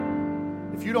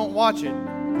If you don't watch it,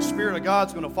 the Spirit of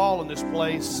God's going to fall in this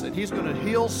place, and He's going to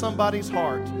heal somebody's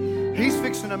heart. He's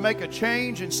fixing to make a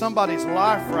change in somebody's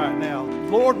life right now.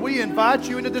 Lord, we invite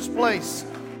you into this place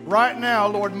right now.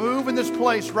 Lord, move in this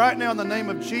place right now in the name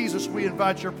of Jesus. We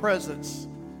invite your presence.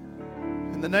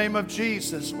 In the name of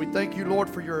Jesus, we thank you, Lord,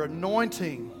 for your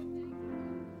anointing.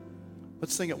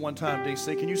 Let's sing it one time,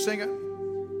 DC. Can you sing it?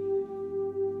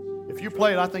 If you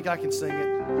play it, I think I can sing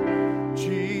it.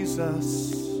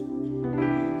 Jesus,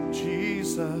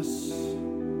 Jesus,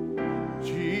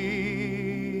 Jesus.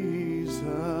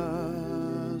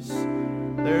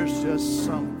 There's just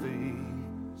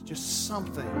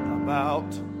something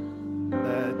about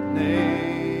that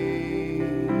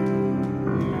name.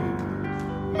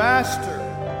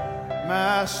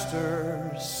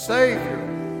 Master, Savior,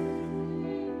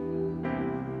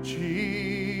 Jesus,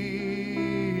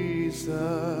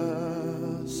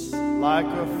 like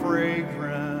a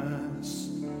fragrance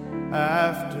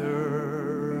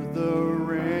after the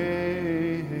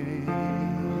rain.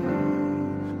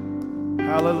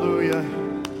 Hallelujah.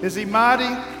 Is He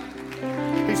mighty?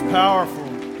 He's powerful.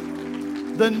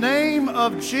 The name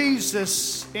of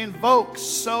Jesus invokes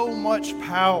so much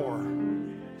power.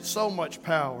 So much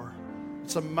power.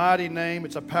 It's a mighty name.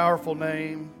 It's a powerful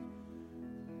name.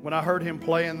 When I heard him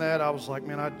playing that, I was like,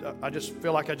 man, I just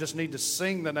feel like I just need to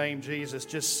sing the name Jesus.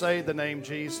 Just say the name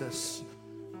Jesus.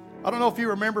 I don't know if you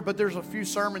remember, but there's a few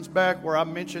sermons back where I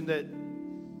mentioned that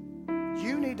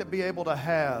you need to be able to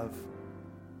have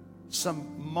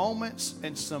some moments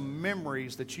and some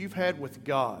memories that you've had with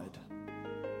God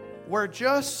where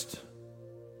just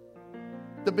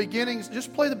the beginnings,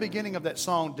 just play the beginning of that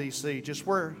song, DC, just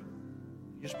where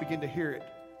you just begin to hear it.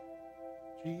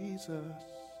 Jesus.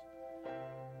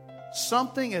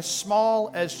 Something as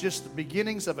small as just the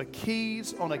beginnings of a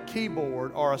keys on a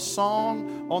keyboard or a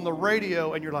song on the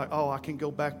radio, and you're like, oh, I can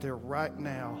go back there right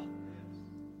now.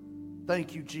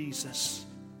 Thank you, Jesus.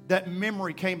 That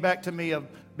memory came back to me of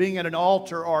being at an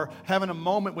altar or having a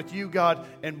moment with you, God,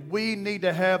 and we need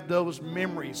to have those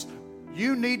memories.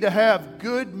 You need to have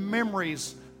good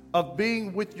memories of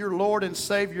being with your Lord and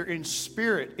Savior in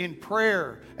spirit, in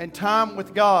prayer, and time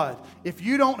with God. If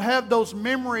you don't have those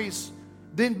memories,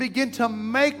 then begin to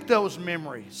make those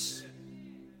memories.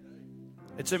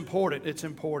 It's important. It's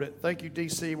important. Thank you,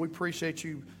 DC. We appreciate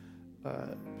you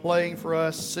playing for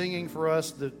us, singing for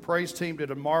us. The praise team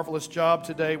did a marvelous job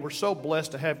today. We're so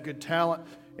blessed to have good talent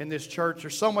in this church.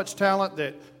 There's so much talent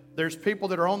that there's people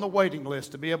that are on the waiting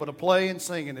list to be able to play and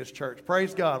sing in this church.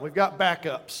 Praise God. We've got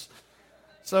backups.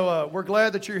 So we're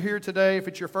glad that you're here today. If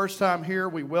it's your first time here,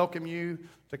 we welcome you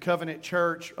to Covenant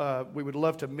Church. We would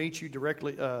love to meet you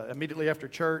directly, immediately after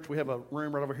church. We have a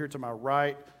room right over here to my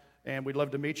right, and we'd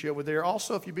love to meet you over there.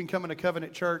 Also, if you've been coming to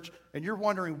Covenant Church and you're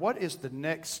wondering, what is the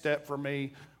next step for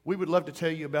me? We would love to tell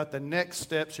you about the next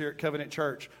steps here at Covenant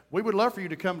Church. We would love for you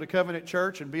to come to Covenant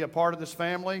Church and be a part of this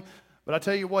family. But I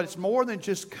tell you what, it's more than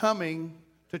just coming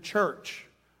to church.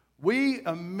 We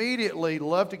immediately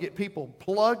love to get people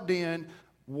plugged in,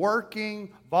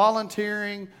 working,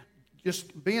 volunteering,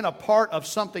 just being a part of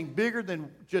something bigger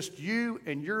than just you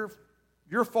and your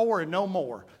four and no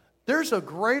more. There's a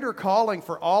greater calling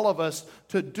for all of us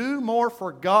to do more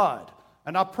for God.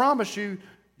 And I promise you,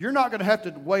 you're not going to have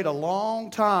to wait a long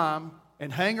time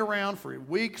and hang around for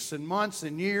weeks and months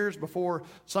and years before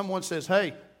someone says,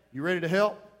 hey, you ready to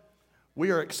help?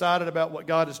 We are excited about what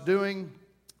God is doing.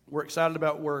 We're excited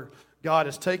about where God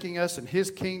is taking us in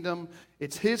His kingdom.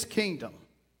 It's His kingdom.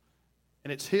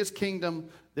 And it's His kingdom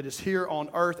that is here on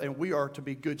earth, and we are to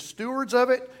be good stewards of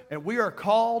it, and we are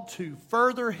called to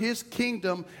further His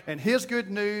kingdom and His good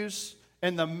news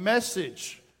and the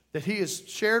message that He has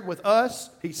shared with us.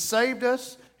 He saved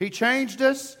us. He changed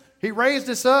us. He raised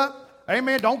us up.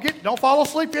 Amen. Don't fall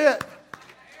asleep yet.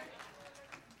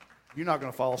 You're not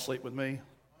going to fall asleep with me.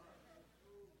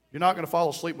 You're not going to fall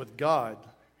asleep with God.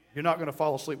 You're not going to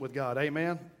fall asleep with God.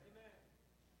 Amen.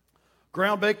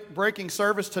 Groundbreaking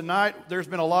service tonight. There's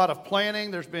been a lot of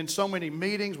planning. There's been so many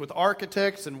meetings with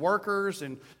architects and workers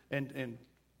and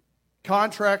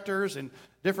contractors and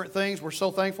different things. We're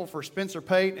so thankful for Spencer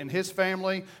Pate and his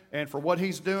family and for what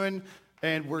he's doing.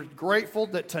 And we're grateful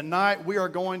that tonight we are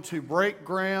going to break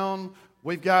ground.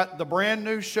 We've got the brand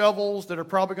new shovels that are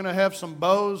probably going to have some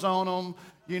bows on them,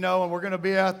 and we're going to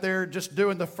be out there just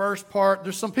doing the first part.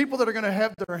 There's some people that are going to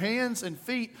have their hands and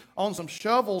feet on some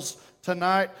shovels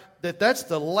tonight. That's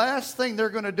the last thing they're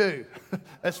going to do.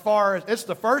 As far as it's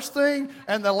the first thing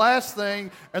and the last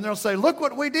thing, and they'll say, look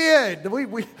what we did. We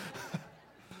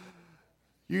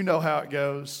You know how it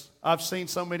goes. I've seen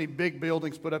so many big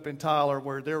buildings put up in Tyler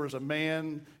where there was a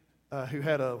man who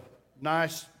had a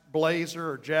nice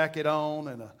blazer or jacket on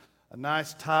and a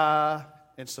nice tie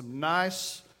and some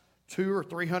nice $200 or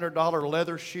 $300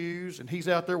 leather shoes, and he's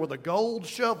out there with a gold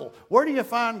shovel. Where do you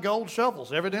find gold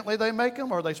shovels? Evidently they make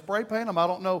them or they spray paint them. I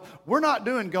don't know. We're not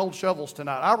doing gold shovels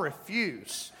tonight. I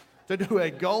refuse to do a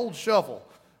gold shovel.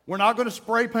 We're not going to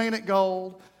spray paint it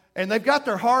gold. And they've got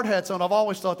their hard hats on. I've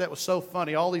always thought that was so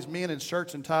funny. All these men in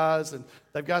shirts and ties, and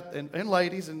they've got and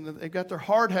ladies, and they've got their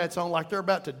hard hats on like they're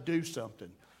about to do something.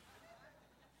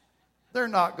 They're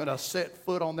not going to set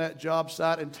foot on that job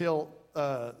site until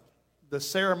the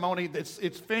ceremony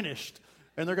it's finished,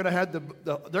 and they're going to have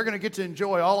they're going to get to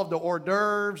enjoy all of the hors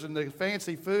d'oeuvres and the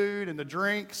fancy food and the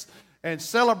drinks and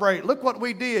celebrate. Look what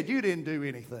we did. You didn't do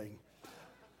anything.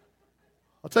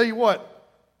 I'll tell you what.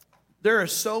 There are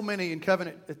so many at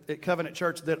Covenant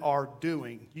Church that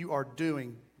you are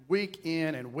doing week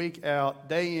in and week out,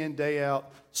 day in, day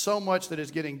out, so much that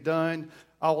is getting done.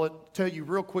 I'll tell you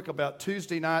real quick about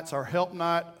Tuesday nights, our Help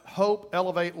Night, Hope,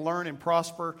 Elevate, Learn, and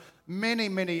Prosper. Many,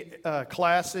 many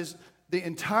classes. The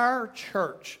entire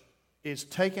church is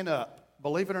taken up,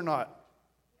 believe it or not.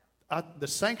 The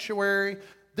sanctuary,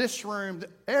 this room,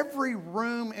 every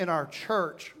room in our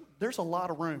church, there's a lot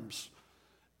of rooms.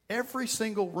 Every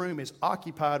single room is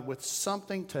occupied with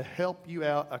something to help you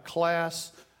out, a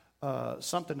class,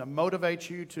 something to motivate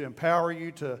you, to empower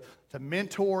you, to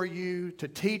mentor you, to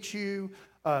teach you.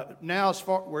 Now,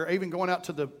 we're even going out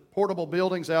to the portable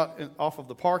buildings off of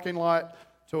the parking lot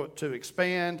to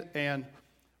expand, and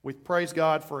we praise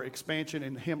God for expansion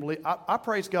in Him. I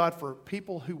praise God for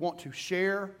people who want to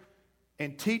share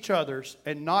and teach others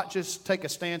and not just take a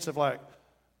stance of like,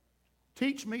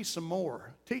 teach me some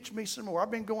more. Teach me some more. I've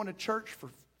been going to church for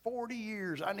 40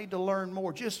 years. I need to learn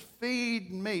more. Just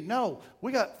feed me. No,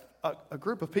 we got a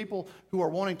group of people who are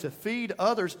wanting to feed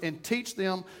others and teach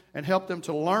them and help them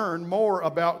to learn more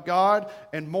about God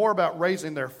and more about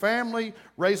raising their family,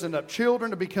 raising up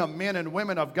children to become men and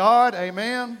women of God.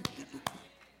 Amen.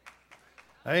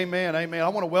 Amen. Amen. I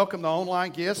want to welcome the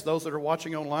online guests, those that are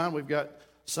watching online. We've got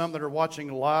some that are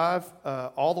watching live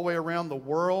all the way around the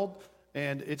world.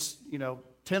 And it's,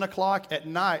 10 o'clock at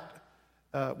night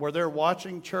where they're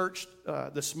watching church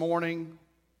this morning,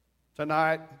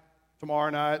 tonight,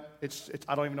 tomorrow night. It's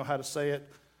I don't even know how to say it.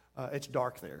 It's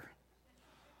dark there.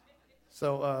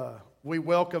 So we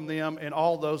welcome them and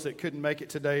all those that couldn't make it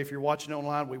today. If you're watching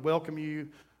online, we welcome you.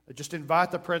 Just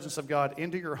invite the presence of God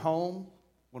into your home.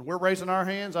 When we're raising our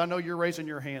hands, I know you're raising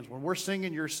your hands. When we're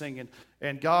singing, you're singing.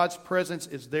 And God's presence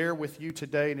is there with you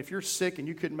today. And if you're sick and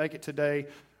you couldn't make it today,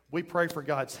 we pray for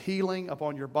God's healing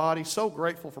upon your body. So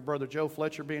grateful for Brother Joe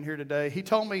Fletcher being here today. He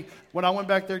told me when I went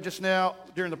back there just now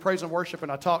during the praise and worship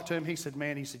and I talked to him, he said,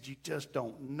 you just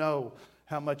don't know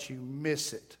how much you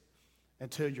miss it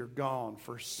until you're gone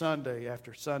for Sunday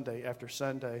after Sunday after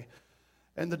Sunday.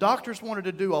 And the doctors wanted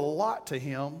to do a lot to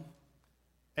him,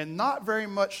 and not very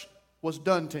much was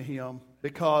done to him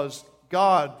because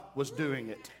God was doing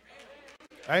it.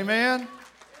 Amen?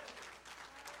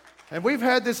 And we've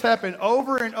had this happen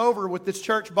over and over with this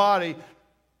church body.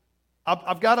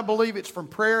 I've got to believe it's from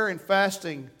prayer and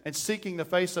fasting and seeking the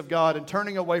face of God and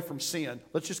turning away from sin.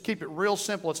 Let's just keep it real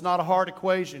simple. It's not a hard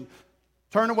equation.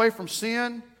 Turn away from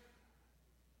sin,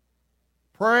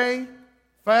 pray,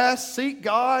 fast, seek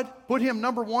God, put Him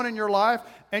number one in your life,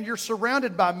 and you're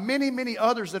surrounded by many, many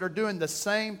others that are doing the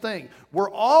same thing. We're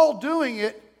all doing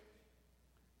it,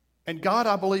 and God,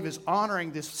 I believe, is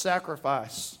honoring this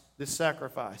sacrifice.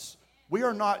 We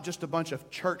are not just a bunch of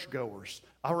churchgoers.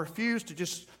 I refuse to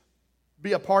just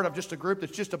be a part of just a group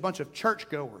that's just a bunch of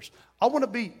churchgoers. I want to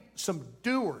be some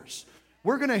doers.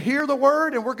 We're going to hear the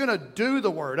word and we're going to do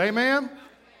the word. Amen?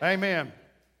 Amen.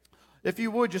 If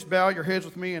you would, just bow your heads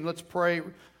with me and let's pray.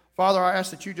 Father, I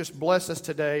ask that you just bless us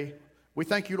today. We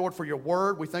thank you, Lord, for your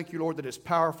word. We thank you, Lord, that it's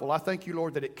powerful. I thank you,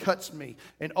 Lord, that it cuts me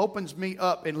and opens me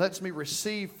up and lets me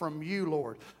receive from you,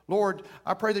 Lord. Lord,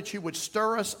 I pray that you would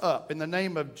stir us up in the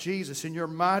name of Jesus, in your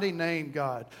mighty name,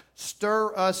 God.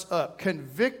 Stir us up.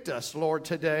 Convict us, Lord,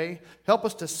 today. Help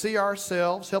us to see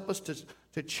ourselves. Help us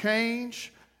to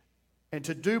change and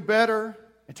to do better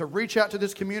and to reach out to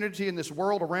this community and this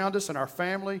world around us and our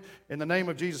family. In the name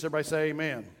of Jesus, everybody say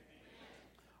amen.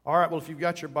 All right, well, if you've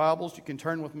got your Bibles, you can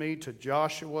turn with me to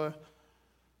Joshua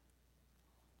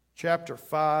chapter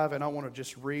 5, and I want to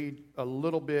just read a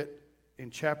little bit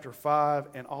in chapter 5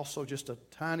 and also just a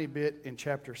tiny bit in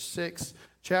chapter 6.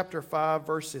 Chapter 5,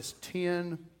 verses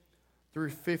 10 through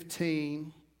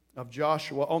 15 of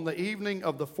Joshua. On the evening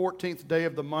of the 14th day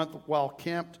of the month, while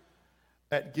camped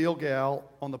at Gilgal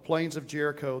on the plains of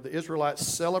Jericho, the Israelites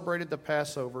celebrated the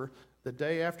Passover. The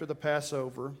day after the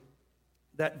Passover,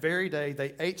 that very day,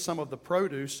 they ate some of the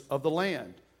produce of the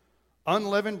land.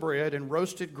 unleavened bread and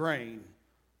roasted grain.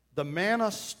 The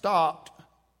manna stopped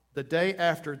the day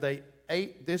after they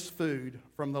ate this food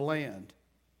from the land.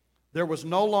 There was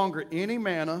no longer any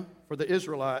manna for the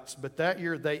Israelites, but that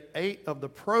year they ate of the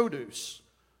produce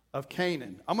of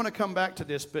Canaan. I'm going to come back to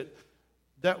this, but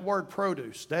that word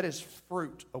produce, that is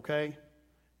fruit, okay?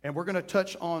 And we're going to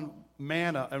touch on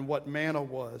manna and what manna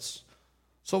was.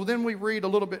 So then we read a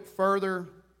little bit further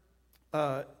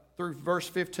through verse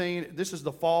 15. This is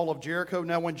the fall of Jericho.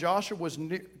 Now when Joshua was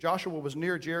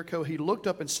near Jericho, he looked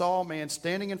up and saw a man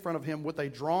standing in front of him with a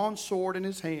drawn sword in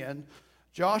his hand.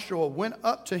 Joshua went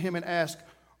up to him and asked,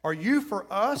 "Are you for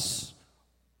us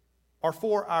or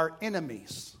for our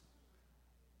enemies?"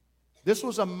 This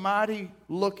was a mighty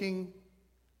looking,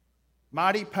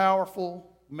 mighty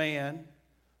powerful man.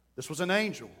 This was an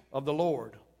angel of the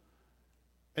Lord.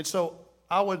 And so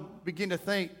I would begin to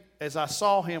think, as I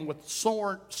saw him with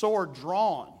sword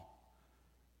drawn,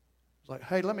 it's like,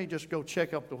 hey, let me just go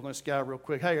check up on this guy real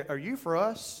quick. Hey, are you for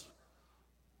us?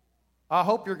 I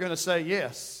hope you're going to say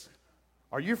yes.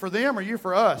 Are you for them or are you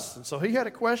for us? And so he had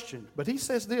a question. But he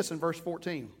says this in verse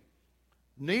 14.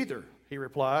 Neither, he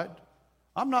replied.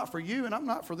 I'm not for you and I'm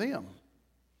not for them.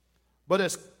 But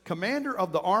as commander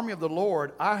of the army of the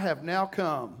Lord, I have now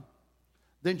come.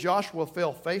 Then Joshua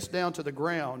fell face down to the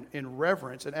ground in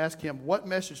reverence and asked him, "What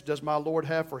message does my Lord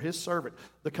have for his servant?"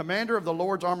 The commander of the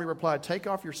Lord's army replied, "Take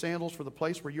off your sandals, for the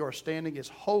place where you are standing is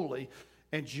holy."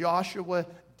 And Joshua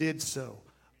did so.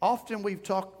 Often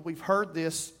we've heard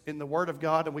this in the Word of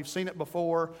God, and we've seen it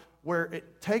before, where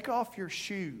take off your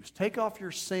shoes, take off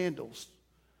your sandals.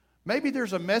 Maybe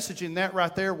there's a message in that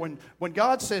right there. When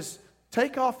God says,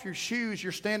 take off your shoes,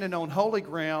 you're standing on holy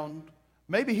ground.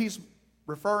 Maybe he's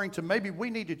referring to maybe we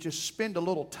need to just spend a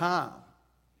little time.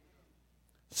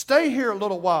 Stay here a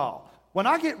little while. When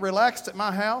I get relaxed at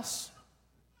my house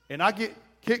and I get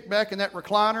kicked back in that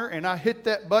recliner and I hit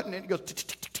that button and it goes tick,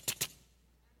 tick, tick, tick, tick,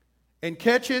 and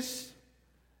catches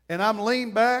and I'm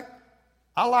leaned back,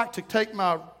 I like to take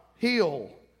my heel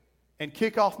and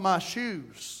kick off my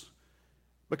shoes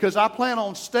because I plan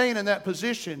on staying in that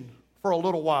position for a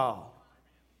little while.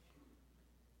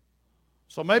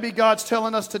 So maybe God's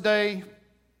telling us today,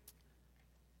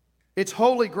 it's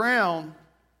holy ground.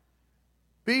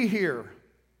 Be here.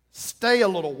 Stay a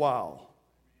little while.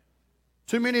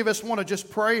 Too many of us want to just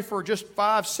pray for just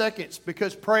 5 seconds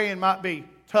because praying might be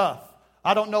tough.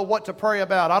 I don't know what to pray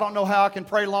about. I don't know how I can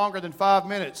pray longer than 5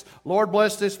 minutes. Lord,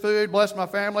 bless this food. Bless my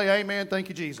family. Amen. Thank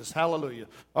you, Jesus. Hallelujah.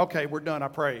 Okay, we're done. I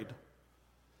prayed.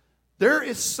 There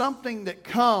is something that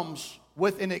comes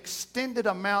with an extended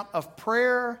amount of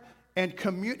prayer and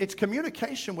it's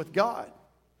communication with God,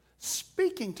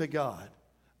 speaking to God,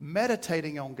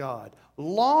 meditating on God,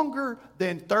 longer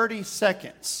than 30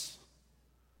 seconds.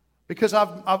 Because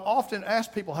I've often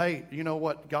asked people, hey, you know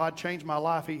what? God changed my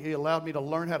life. He allowed me to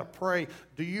learn how to pray.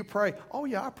 Do you pray? Oh,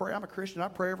 yeah, I pray. I'm a Christian. I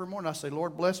pray every morning. I say,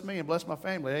 Lord, bless me and bless my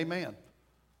family. Amen.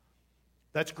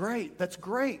 That's great. That's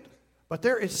great. But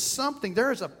there is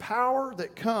a power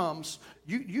that comes.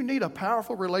 You need a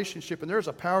powerful relationship, and there's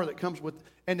a power that comes with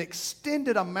an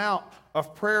extended amount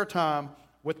of prayer time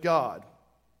with God.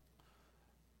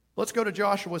 Let's go to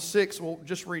Joshua 6. We'll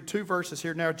just read 2 verses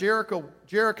here. Now,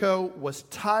 Jericho was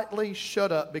tightly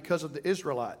shut up because of the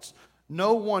Israelites.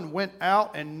 No one went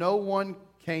out and no one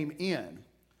came in.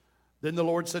 Then the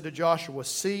Lord said to Joshua,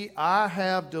 "See, I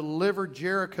have delivered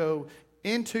Jericho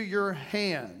into your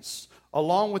hands,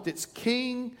 along with its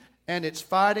king and its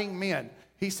fighting men."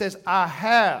 He says, I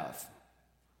have.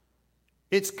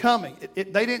 It's coming.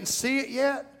 They didn't see it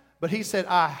yet, but he said,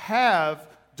 I have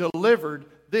delivered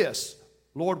this.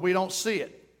 Lord, we don't see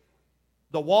it.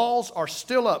 The walls are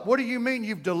still up. What do you mean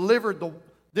you've delivered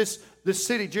this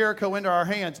city, Jericho, into our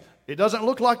hands? It doesn't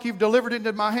look like you've delivered it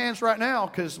into my hands right now,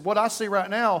 because what I see right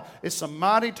now is some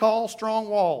mighty tall, strong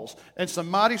walls and some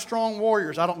mighty strong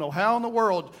warriors. I don't know how in the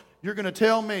world you're going to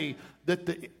tell me that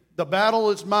the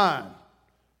battle is mine.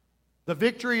 The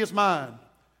victory is mine.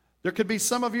 There could be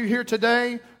some of you here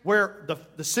today where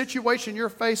the situation you're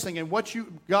facing and what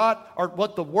you got or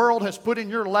what the world has put in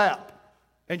your lap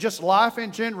and just life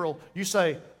in general, you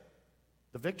say,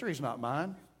 the victory's not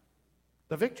mine.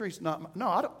 The victory's not mine. No,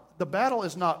 I don't. The battle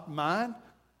is not mine.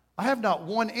 I have not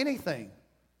won anything.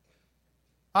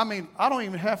 I mean, I don't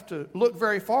even have to look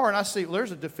very far and I see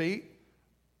there's a defeat.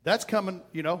 That's coming,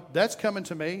 that's coming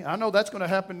to me. I know that's going to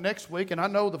happen next week, and I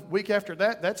know the week after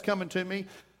that, that's coming to me.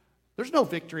 There's no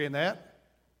victory in that.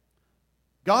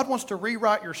 God wants to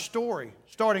rewrite your story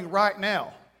starting right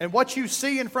now. And what you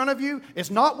see in front of you is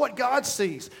not what God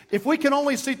sees. If we can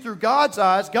only see through God's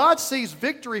eyes, God sees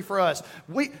victory for us.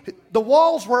 The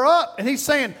walls were up, and He's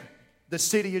saying, The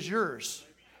city is yours.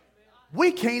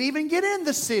 We can't even get in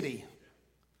the city.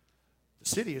 The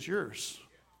city is yours.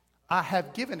 I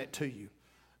have given it to you.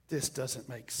 This doesn't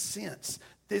make sense.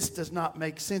 This does not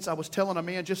make sense. I was telling a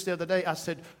man just the other day, I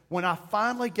said, when I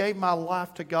finally gave my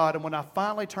life to God and when I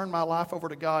finally turned my life over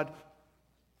to God,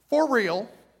 for real,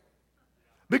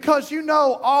 because you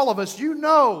know, all of us, you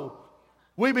know,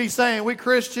 we be saying we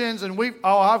Christians and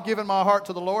I've given my heart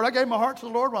to the Lord. I gave my heart to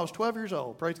the Lord when I was 12 years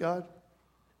old. Praise God.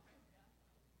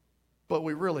 But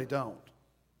we really don't.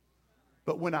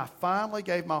 But when I finally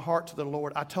gave my heart to the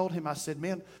Lord, I told him, I said,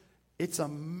 man, it's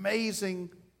amazing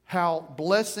how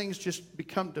blessings just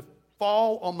become to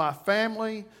fall on my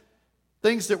family,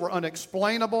 things that were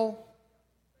unexplainable.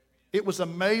 It was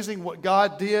amazing what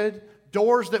God did,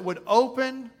 doors that would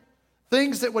open,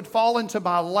 things that would fall into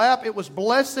my lap. It was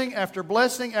blessing after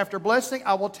blessing after blessing.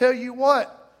 I will tell you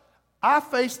what, I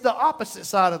faced the opposite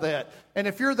side of that. And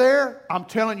if you're there, I'm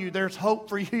telling you, there's hope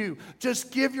for you.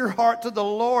 Just give your heart to the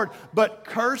Lord. But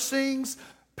cursings,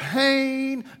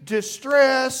 pain,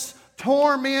 distress,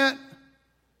 torment,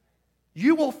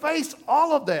 you will face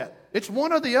all of that. It's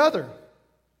one or the other.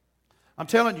 I'm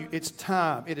telling you, it's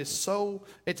time.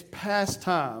 It's past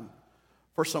time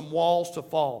for some walls to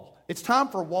fall. It's time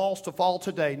for walls to fall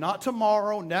today, not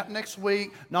tomorrow, not next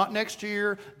week, not next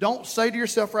year. Don't say to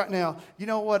yourself right now, you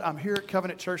know what, I'm here at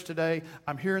Covenant Church today.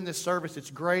 I'm here in this service. It's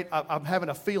great. I'm having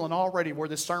a feeling already where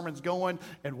this sermon's going,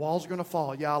 and walls are going to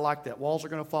fall. Yeah, I like that. Walls are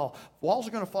going to fall. Walls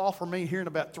are going to fall for me here in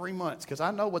about 3 months because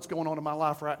I know what's going on in my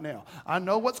life right now. I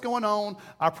know what's going on.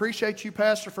 I appreciate you,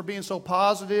 Pastor, for being so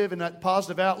positive and that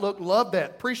positive outlook. Love that.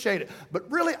 Appreciate it. But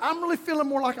really, I'm really feeling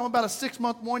more like I'm about a 6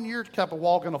 month, 1 year type of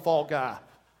wall going to fall guy.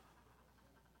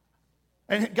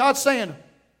 And God's saying,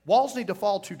 walls need to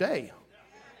fall today.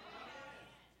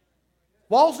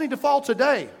 Walls need to fall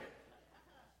today.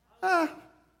 Not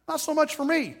so much for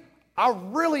me. I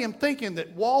really am thinking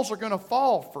that walls are going to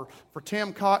fall for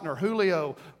Tim Cotton or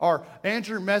Julio or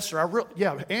Andrew Messer.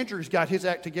 Andrew's got his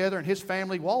act together and his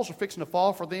family. Walls are fixing to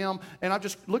fall for them. And I'm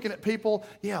just looking at people.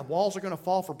 Yeah, walls are going to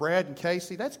fall for Brad and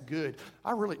Casey. That's good.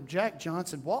 Jack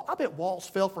Johnson. I bet walls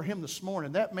fell for him this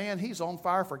morning. That man, he's on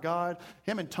fire for God.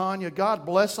 Him and Tanya, God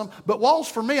bless them. But walls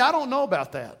for me, I don't know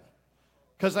about that.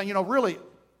 Because, really,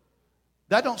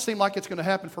 that don't seem like it's going to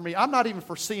happen for me. I'm not even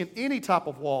foreseeing any type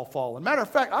of wall falling. Matter of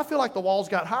fact, I feel like the walls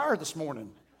got higher this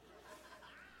morning.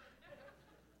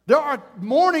 There are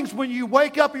mornings when you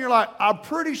wake up and you're like, I'm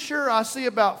pretty sure I see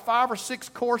about 5 or 6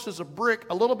 courses of brick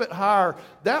a little bit higher.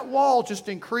 That wall just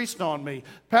increased on me.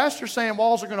 Pastor's saying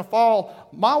walls are going to fall.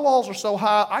 My walls are so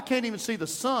high, I can't even see the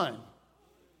sun.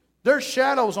 There's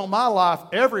shadows on my life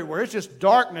everywhere. It's just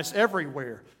darkness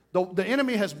everywhere. The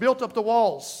enemy has built up the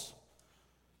walls.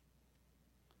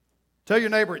 Tell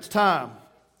your neighbor, it's time.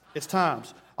 It's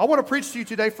times. I want to preach to you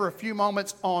today for a few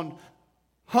moments on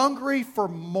hungry for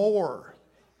more.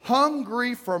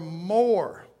 Hungry for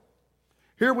more.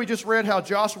 Here we just read how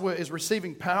Joshua is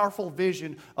receiving powerful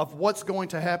vision of what's going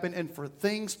to happen and for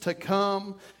things to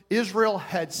come. Israel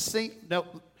had seen, now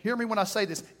hear me when I say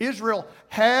this, Israel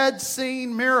had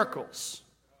seen miracles.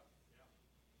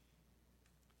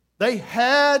 They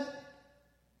had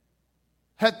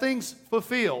things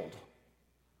fulfilled.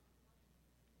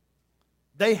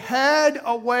 They had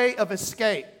a way of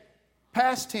escape.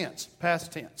 Past tense,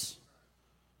 past tense.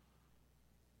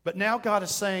 But now God is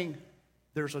saying,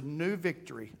 there's a new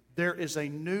victory. There is a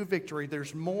new victory.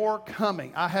 There's more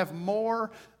coming. I have more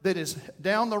that is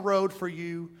down the road for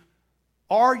you.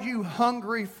 Are you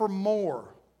hungry for more?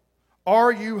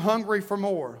 Are you hungry for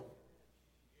more?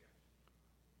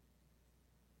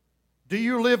 Do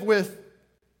you live with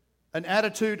an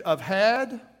attitude of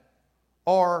had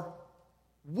or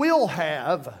will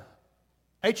have,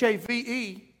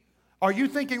 H-A-V-E, are you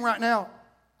thinking right now,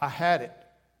 I had it,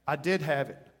 I did have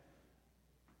it,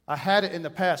 I had it in the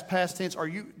past tense?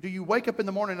 Do you wake up in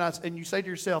the morning and you say to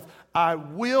yourself, I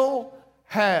will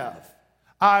have,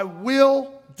 I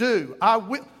will do, I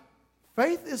will.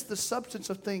 Faith is the substance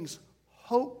of things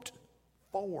hoped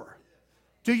for.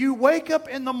 Do you wake up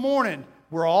in the morning?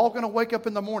 We're all going to wake up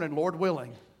in the morning, Lord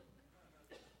willing.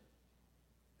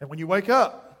 And when you wake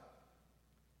up,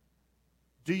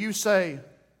 do you say,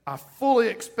 I fully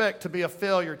expect to be a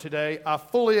failure today. I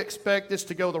fully expect this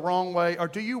to go the wrong way. Or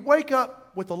do you wake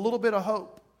up with a little bit of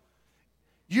hope?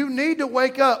 You need to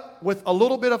wake up with a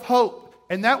little bit of hope.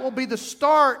 And that will be the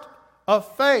start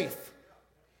of faith.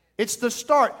 It's the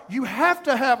start. You have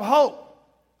to have hope.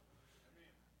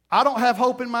 I don't have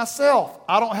hope in myself.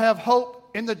 I don't have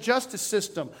hope in the justice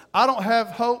system. I don't have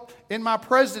hope in my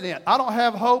president. I don't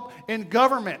have hope in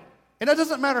government. And it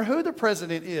doesn't matter who the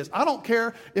president is. I don't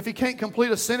care if he can't complete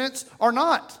a sentence or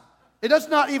not. It does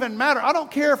not even matter. I don't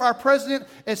care if our president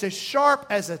is as sharp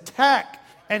as a tack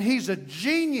and he's a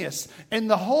genius and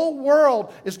the whole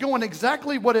world is going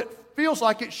exactly what it feels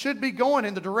like it should be going,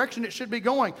 in the direction it should be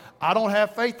going. I don't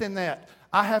have faith in that.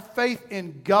 I have faith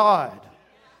in God.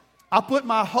 I put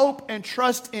my hope and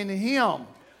trust in Him.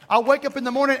 I wake up in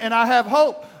the morning and I have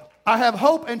hope. I have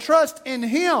hope and trust in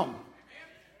Him.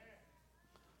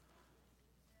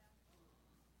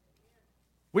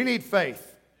 We need faith.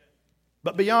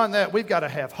 But beyond that, we've got to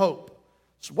have hope.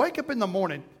 So wake up in the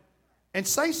morning and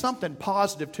say something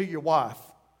positive to your wife.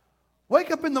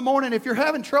 Wake up in the morning if you're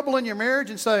having trouble in your marriage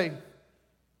and say,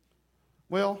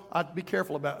 well, I'd be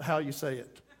careful about how you say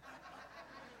it.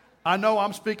 I know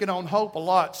I'm speaking on hope a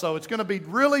lot, so it's going to be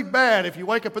really bad if you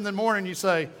wake up in the morning and you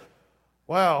say,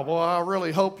 wow, boy, I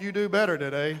really hope you do better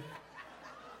today.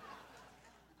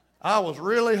 I was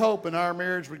really hoping our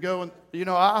marriage would go, and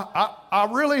I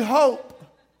really hope.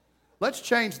 Let's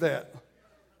change that.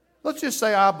 Let's just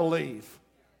say, I believe.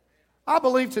 I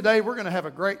believe today we're going to have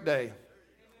a great day.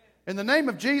 In the name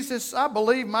of Jesus, I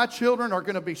believe my children are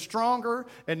going to be stronger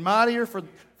and mightier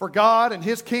for God and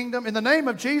His kingdom. In the name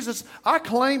of Jesus, I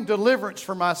claim deliverance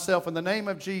for myself in the name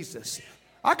of Jesus.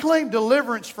 I claim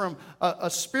deliverance from a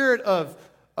spirit of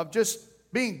just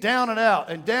being down and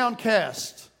out and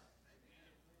downcast.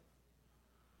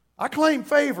 I claim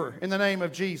favor in the name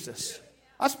of Jesus.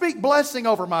 I speak blessing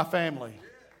over my family.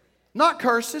 Not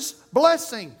curses,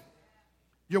 blessing.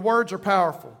 Your words are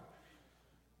powerful.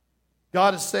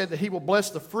 God has said that He will bless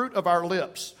the fruit of our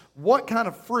lips. What kind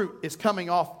of fruit is coming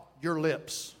off your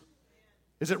lips?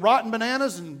 Is it rotten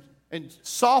bananas and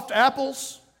soft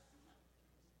apples?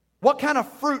 What kind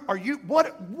of fruit are you,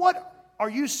 what are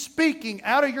you speaking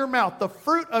out of your mouth? The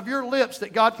fruit of your lips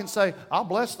that God can say, I'll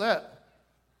bless that.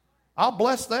 I'll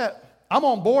bless that. I'm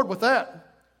on board with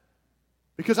that.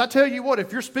 Because I tell you what,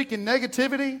 if you're speaking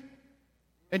negativity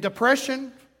and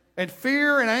depression and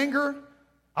fear and anger,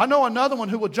 I know another one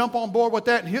who will jump on board with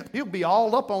that, and he'll be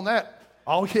all up on that.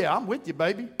 Oh, yeah, I'm with you,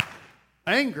 baby.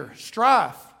 Anger,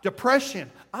 strife,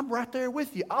 depression, I'm right there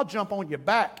with you. I'll jump on your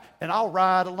back, and I'll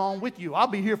ride along with you. I'll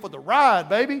be here for the ride,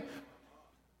 baby.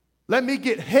 Let me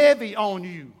get heavy on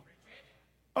you.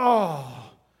 Oh.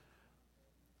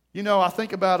 I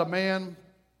think about a man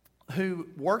who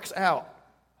works out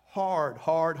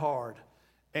hard.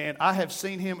 And I have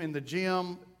seen him in the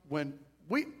gym when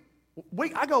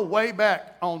I go way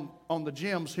back on the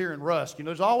gyms here in Rusk.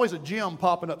 There's always a gym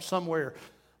popping up somewhere.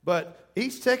 But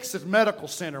East Texas Medical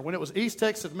Center, when it was East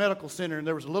Texas Medical Center, and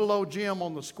there was a little old gym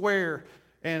on the square,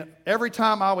 and every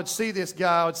time I would see this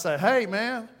guy, I would say, hey,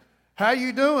 man, how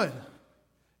you doing?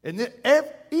 And then,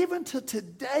 even to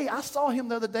today, I saw him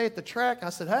the other day at the track. I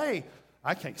said, hey,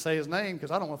 I can't say his name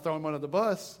because I don't want to throw him under the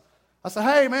bus. I said,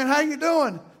 hey, man, how you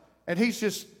doing? And he's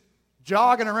just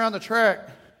jogging around the track.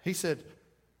 He said,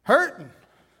 hurting.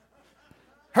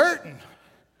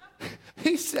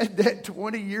 He said that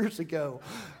 20 years ago.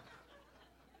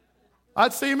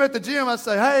 I'd see him at the gym. I'd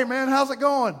say, hey, man, how's it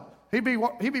going? He'd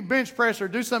be bench press or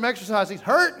do some exercise. He's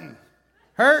hurting.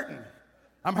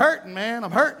 I'm hurting, man.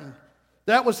 I'm hurting.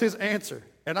 That was his answer.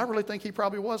 And I really think he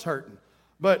probably was hurting.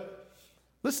 But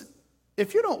listen,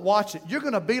 if you don't watch it, you're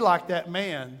going to be like that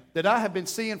man that I have been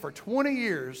seeing for 20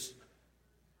 years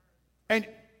and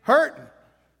hurting.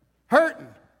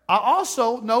 I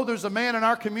also know there's a man in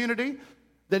our community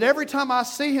that every time I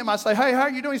see him, I say, hey, how are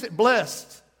you doing? He said,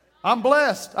 blessed. I'm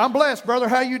blessed, brother.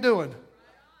 How you doing?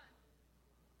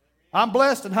 I'm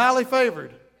blessed and highly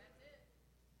favored.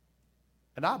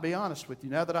 And I'll be honest with you,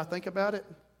 now that I think about it,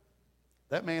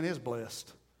 that man is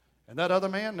blessed. And that other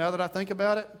man, now that I think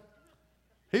about it,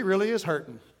 he really is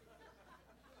hurting.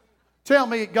 Tell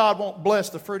me God won't bless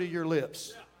the fruit of your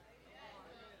lips.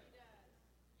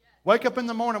 Wake up in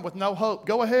the morning with no hope.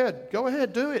 Go ahead,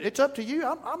 do it. It's up to you.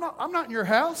 I'm not in your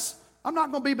house. I'm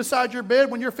not going to be beside your bed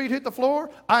when your feet hit the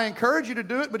floor. I encourage you to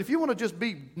do it, but if you want to just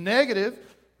be negative,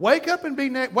 wake up in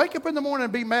the morning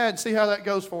and be mad and see how that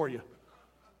goes for you.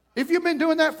 If you've been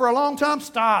doing that for a long time,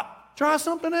 stop. Try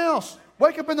something else.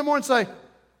 Wake up in the morning and say,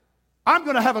 I'm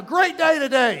going to have a great day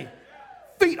today.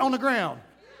 Feet on the ground.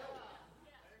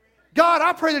 God,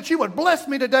 I pray that you would bless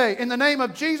me today. In the name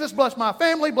of Jesus, bless my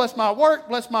family, bless my work,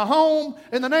 bless my home.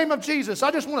 In the name of Jesus.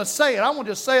 I just want to say it. I want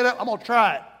to just say it. I'm going to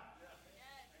try it.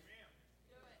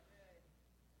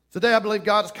 Today, I believe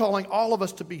God is calling all of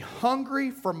us to be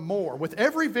hungry for more. With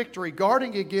every victory,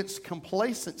 guarding against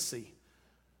complacency.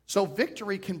 So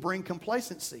victory can bring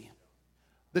complacency.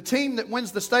 The team that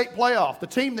wins the state playoff, the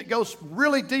team that goes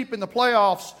really deep in the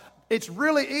playoffs, it's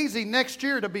really easy next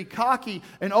year to be cocky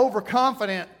and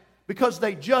overconfident because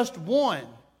they just won.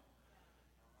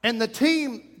 And the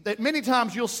team that many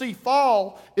times you'll see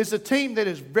fall is a team that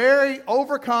is very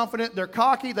overconfident. They're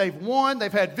cocky. They've won.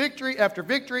 They've had victory after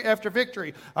victory after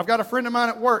victory. I've got a friend of mine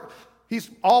at work. He's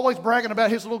always bragging about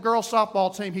his little girls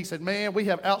softball team. He said, man, we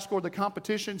have outscored the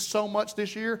competition so much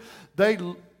this year.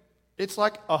 It's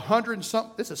like 100 and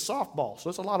something. This is softball, so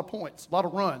it's a lot of points, a lot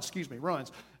of runs.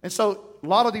 And so a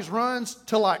lot of these runs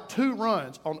to like 2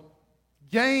 runs on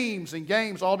games and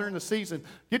games all during the season.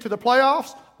 Get to the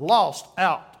playoffs, lost,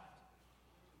 out.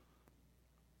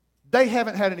 They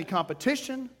haven't had any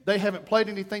competition. They haven't played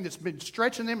anything that's been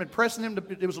stretching them and pressing them.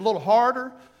 It was a little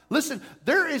harder. Listen,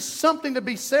 there is something to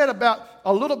be said about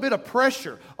a little bit of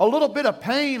pressure, a little bit of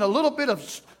pain, a little bit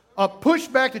of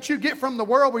pushback that you get from the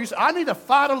world where you say, I need to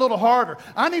fight a little harder.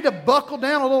 I need to buckle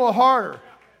down a little harder.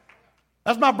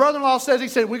 As my brother-in-law says, he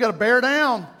said, we got to bear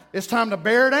down. It's time to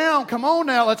bear down. Come on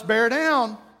now, let's bear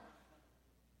down.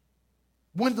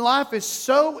 When life is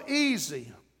so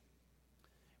easy,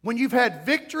 when you've had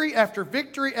victory after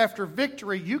victory after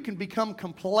victory, you can become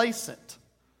complacent.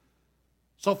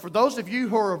 So for those of you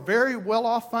who are very well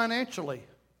off financially,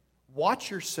 watch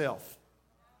yourself.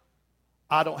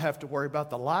 I don't have to worry about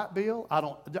the light bill. I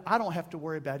don't have to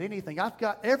worry about anything. I've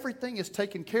got everything is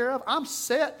taken care of. I'm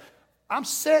set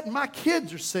and my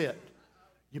kids are set.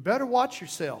 You better watch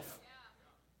yourself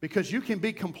because you can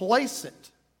be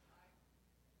complacent.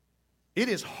 It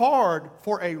is hard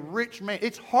for a rich man.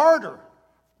 It's harder.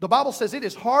 The Bible says it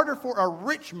is harder for a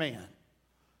rich man.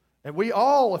 And we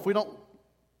all, if we don't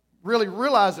really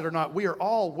realize it or not, we are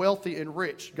all wealthy and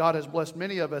rich. God has blessed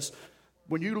many of us.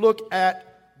 When you look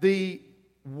at the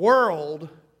world,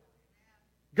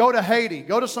 go to Haiti,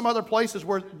 go to some other places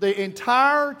where the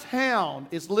entire town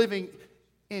is living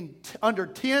under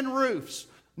 10 roofs,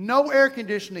 no air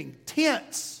conditioning,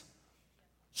 tents,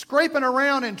 scraping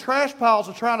around in trash piles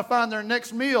of trying to find their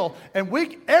next meal. And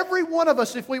every one of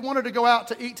us, if we wanted to go out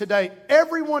to eat today,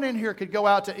 everyone in here could go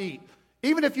out to eat.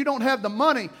 Even if you don't have the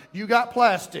money, you got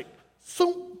plastic.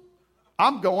 So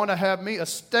I'm going to have me a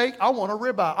steak. I want a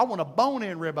ribeye. I want a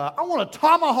bone-in ribeye. I want a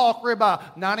tomahawk ribeye.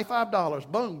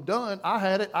 $95. Boom, done. I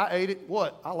had it. I ate it.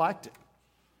 What? I liked it.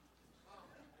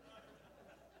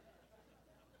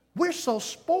 We're so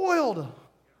spoiled.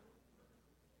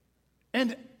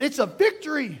 And it's a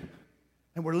victory.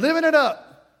 And we're living it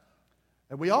up.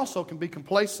 And we also can be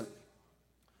complacent.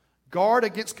 Guard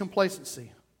against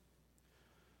complacency.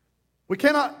 We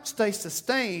cannot stay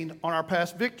sustained on our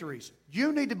past victories.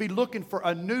 You need to be looking for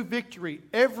a new victory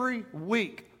every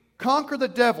week. Conquer the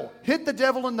devil. Hit the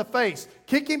devil in the face.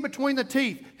 Kick him between the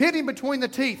teeth. Hit him between the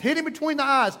teeth. Hit him between the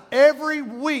eyes. Every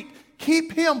week.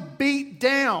 Keep him beat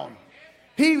down.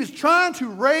 He was trying to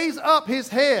raise up his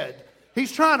head.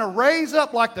 He's trying to raise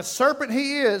up like the serpent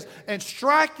he is and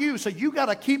strike you. So you got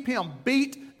to keep him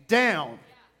beat down.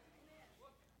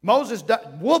 Moses,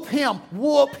 whoop him,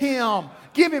 whoop him.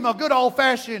 Give him a good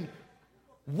old-fashioned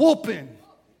whooping.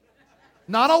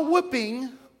 Not a whipping,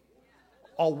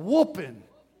 a whooping.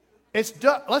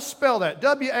 Let's spell that.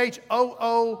 W-H-O-O-P-I-N.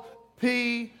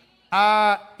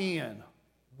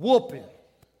 Whooping.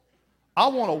 I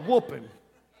want a whooping.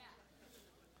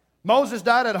 Moses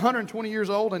died at 120 years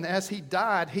old, and as he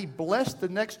died, he blessed the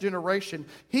next generation.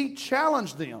 He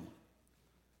challenged them.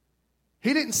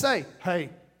 He didn't say, hey,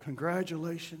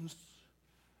 congratulations.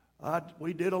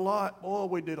 We did a lot. Boy,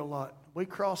 we did a lot. We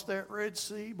crossed that Red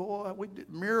Sea. Boy, we did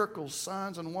miracles,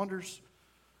 signs, and wonders.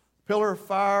 Pillar of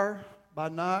fire by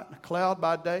night, a cloud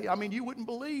by day. I mean, you wouldn't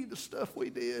believe the stuff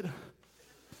we did.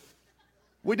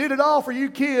 We did it all for you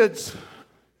kids.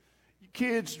 You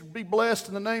kids be blessed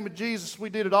in the name of Jesus. We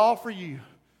did it all for you.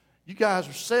 You guys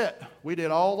are set. We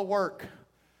did all the work.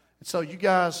 And so you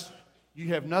guys, you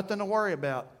have nothing to worry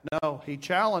about. No, he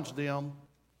challenged them.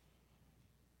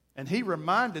 And he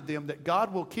reminded them that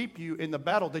God will keep you in the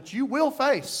battle that you will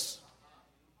face.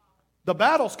 The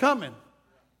battle's coming.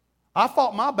 I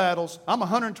fought my battles. I'm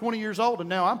 120 years old and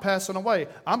now I'm passing away.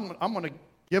 I'm going to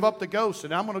give up the ghost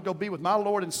and I'm going to go be with my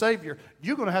Lord and Savior.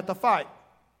 You're going to have to fight.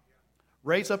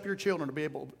 Raise up your children to be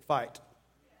able to fight.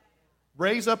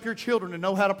 Raise up your children to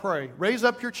know how to pray. Raise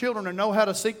up your children to know how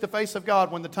to seek the face of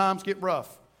God when the times get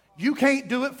rough. You can't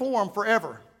do it for them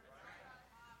forever.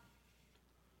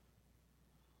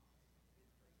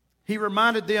 He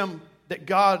reminded them that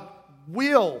God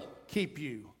will keep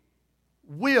you.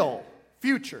 Will.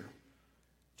 Future.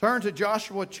 Turn to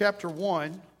Joshua chapter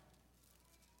 1.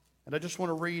 And I just want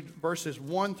to read verses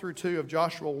 1 through 2 of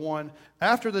Joshua 1.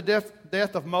 After the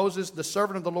death of Moses, the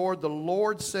servant of the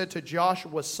Lord said to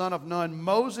Joshua, son of Nun,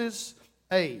 Moses'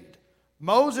 aide,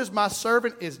 Moses, my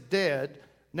servant, is dead.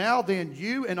 Now then,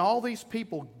 you and all these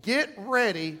people get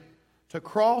ready to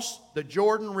cross the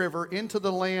Jordan River into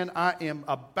the land I am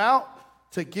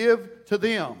about to give to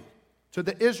them, to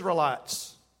the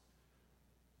Israelites.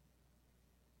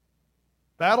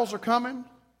 Battles are coming,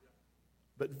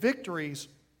 but victories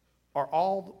are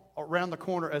all around the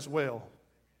corner as well.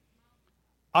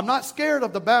 I'm not scared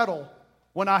of the battle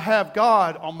when I have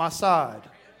God on my side.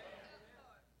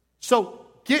 So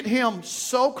get Him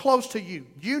so close to you.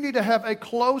 You need to have a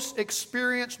close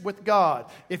experience with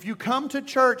God. If you come to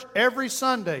church every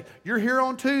Sunday, you're here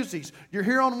on Tuesdays, you're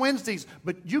here on Wednesdays,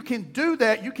 but you can do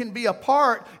that. You can be a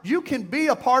part. You can be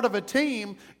a part of a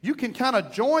team. You can kind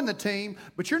of join the team,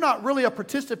 but you're not really a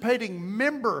participating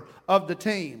member of the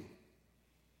team.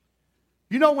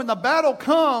 You know, when the battle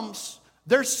comes,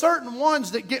 there's certain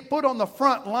ones that get put on the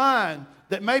front line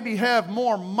that maybe have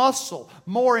more muscle,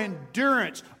 more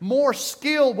endurance, more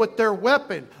skill with their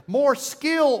weapon,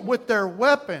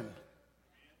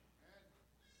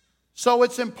 So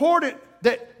it's important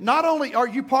that not only are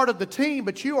you part of the team,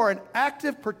 but you are an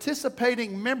active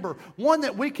participating member, one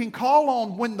that we can call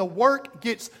on when the work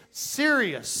gets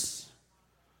serious.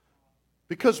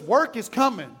 Because work is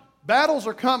coming. Battles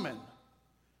are coming.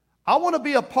 I want to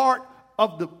be a part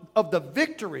of the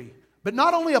victory. But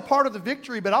not only a part of the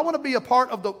victory, but I want to be a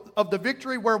part of the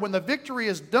victory where when the victory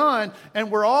is done and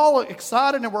we're all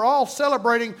excited and we're all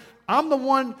celebrating, I'm the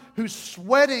one who's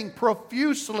sweating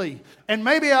profusely. And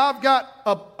maybe I've got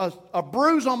a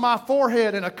bruise on my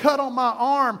forehead and a cut on my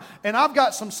arm, and I've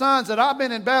got some signs that I've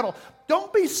been in battle.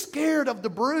 Don't be scared of the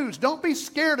bruise. Don't be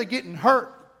scared of getting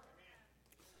hurt.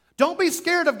 Don't be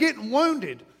scared of getting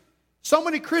wounded. So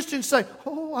many Christians say,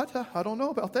 oh, I don't know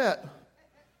about that.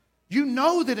 You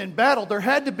know that in battle there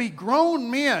had to be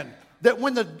grown men that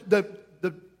when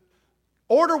the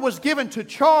order was given to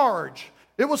charge,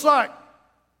 it was like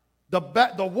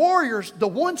the warriors, the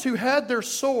ones who had their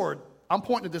sword, I'm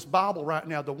pointing to this Bible right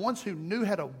now, the ones who knew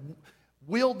how to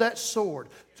wield that sword,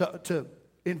 to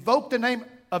invoke the name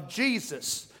of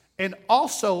Jesus, and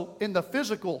also in the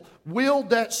physical, wield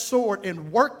that sword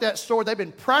and work that sword. They've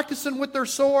been practicing with their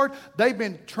sword. They've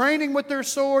been training with their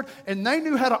sword. And they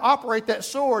knew how to operate that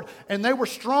sword. And they were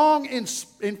strong in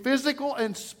physical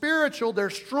and spiritual.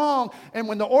 They're strong. And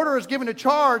when the order is given to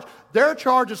charge, their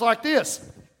charge is like this.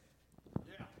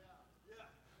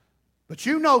 But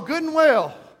you know good and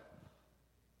well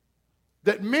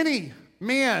that many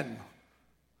men,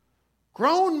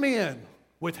 grown men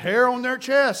with hair on their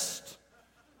chest,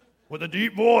 with a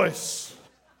deep voice,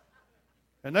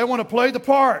 and they want to play the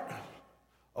part.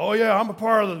 Oh yeah, I'm a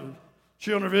part of the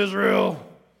children of Israel.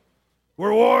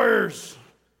 We're warriors.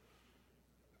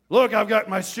 Look, I've got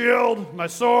my shield, my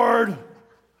sword.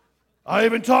 I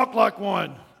even talk like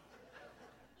one.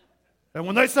 And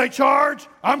when they say charge,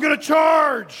 I'm going to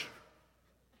charge.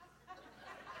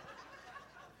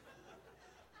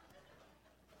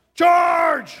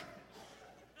 Charge!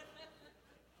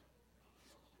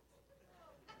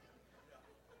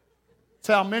 It's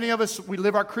how many of us, we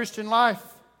live our Christian life,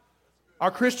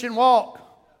 our Christian walk.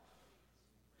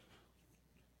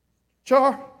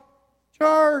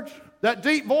 Charge. That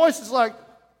deep voice is like,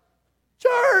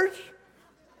 charge.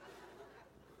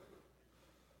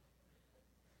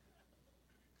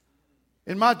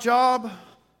 In my job,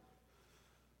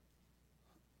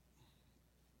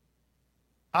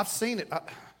 I've seen it.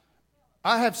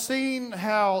 I have seen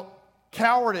how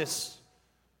cowardice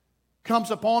comes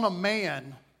upon a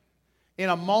man in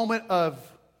a moment of,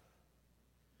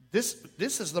 this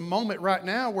is the moment right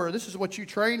now where this is what you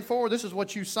trained for, this is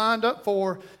what you signed up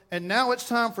for, and now it's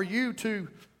time for you to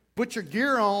put your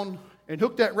gear on and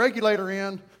hook that regulator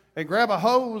in and grab a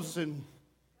hose and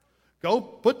go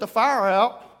put the fire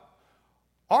out.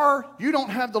 Or you don't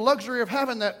have the luxury of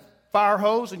having that fire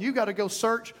hose and you got to go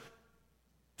search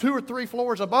 2 or 3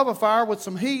 floors above a fire with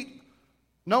some heat,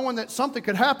 knowing that something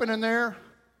could happen in there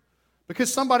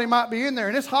because somebody might be in there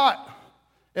and it's hot.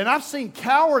 And I've seen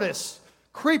cowardice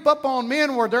creep up on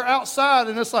men where they're outside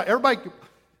and it's like, everybody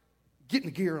getting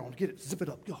the gear on, get it, zip it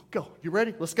up, go. You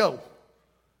ready? Let's go.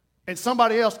 And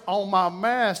somebody else, oh, my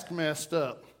mask messed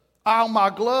up. Oh, my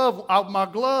glove, oh,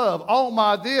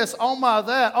 my this, oh, my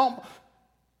that. Oh.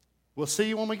 We'll see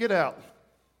you when we get out.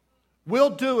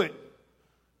 We'll do it.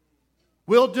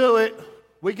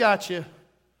 We got you.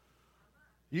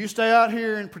 You stay out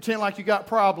here and pretend like you got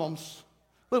problems.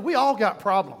 Look, we all got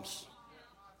problems.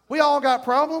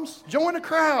 Join the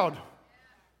crowd.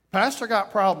 Pastor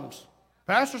got problems.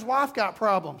 Pastor's wife got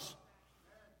problems.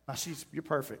 Now, you're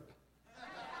perfect.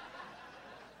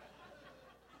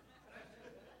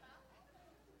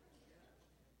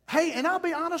 Hey, and I'll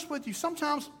be honest with you,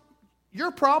 sometimes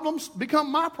your problems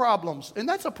become my problems, and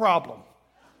that's a problem.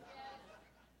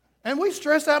 And we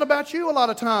stress out about you a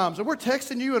lot of times. And we're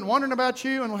texting you and wondering about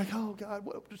you. And we're like, oh, God,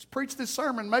 just preach this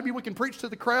sermon. Maybe we can preach to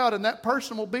the crowd and that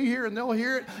person will be here and they'll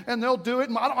hear it and they'll do it.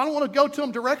 And I don't want to go to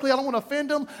them directly. I don't want to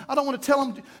offend them. I don't want to tell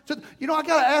them. I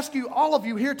got to ask you, all of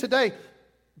you here today,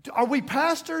 are we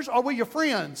pastors? Are we your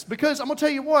friends? Because I'm going to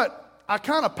tell you what, I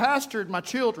kind of pastored my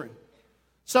children.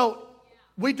 So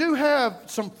we do have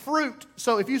some fruit.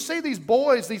 So if you see these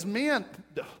boys, these men,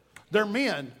 they're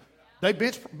men.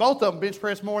 Both of them bench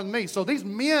press more than me. So these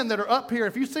men that are up here,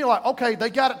 if you see like, okay,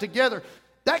 they got it together,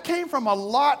 that came from a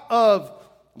lot of,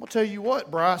 I'm going to tell you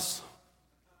what, Bryce.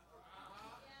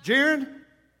 Jaron,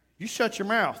 you shut your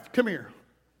mouth. Come here.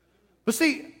 But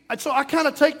see, so I kind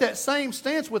of take that same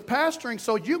stance with pastoring.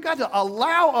 So you got to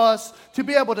allow us to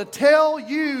be able to tell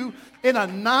you in a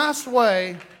nice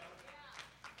way,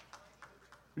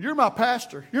 you're my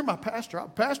pastor. You're my pastor.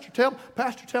 Pastor,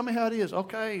 tell me how it is.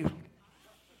 Okay.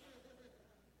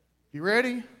 You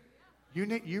ready?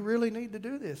 You really need to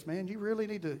do this, man. You really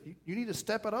need to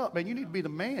step it up, man. You need to be the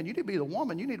man. You need to be the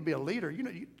woman. You need to be a leader.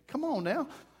 Come on now.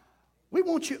 We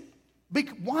want you.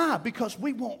 Why? Because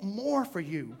we want more for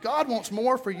you. God wants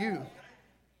more for you.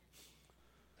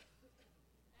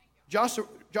 Joshua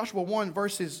 1,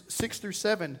 verses 6 through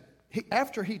 7,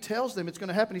 after he tells them it's going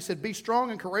to happen, he said, be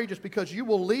strong and courageous because you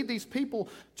will lead these people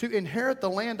to inherit the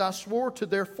land I swore to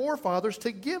their forefathers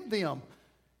to give them.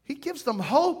 He gives them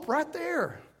hope right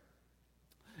there.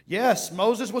 Yes,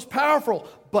 Moses was powerful,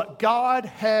 but God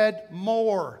had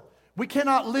more. We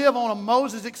cannot live on a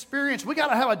Moses experience. We got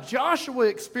to have a Joshua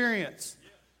experience.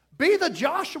 Be the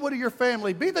Joshua to your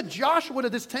family. Be the Joshua to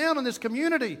this town and this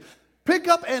community. Pick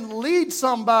up and lead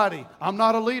somebody. I'm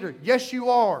not a leader. Yes, you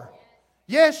are.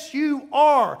 Yes, you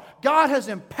are. God has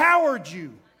empowered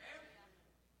you.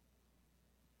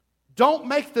 Don't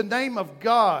make the name of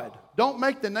God, don't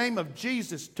make the name of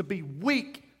Jesus to be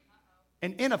weak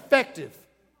and ineffective.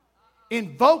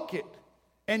 Invoke it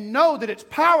and know that it's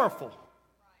powerful.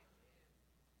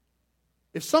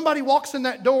 If somebody walks in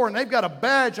that door and they've got a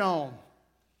badge on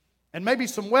and maybe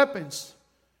some weapons,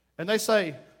 and they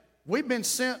say, we've been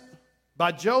sent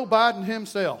by Joe Biden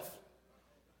himself,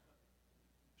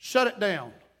 shut it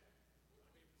down.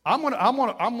 I'm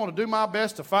gonna do my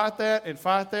best to fight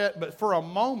that, but for a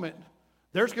moment,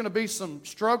 there's going to be some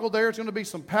struggle there. There's going to be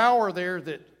some power there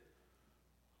that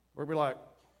we'll be like,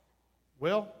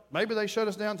 well, maybe they shut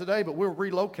us down today, but we'll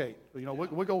relocate. We'll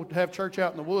go have church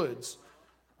out in the woods.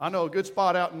 I know a good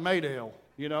spot out in Maydale,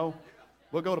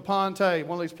 We'll go to Ponte,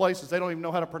 one of these places they don't even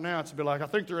know how to pronounce. Be like, I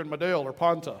think they're in Madale or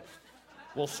Ponta.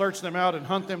 We'll search them out and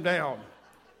hunt them down.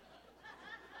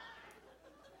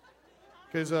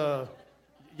 Because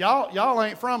y'all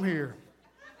ain't from here.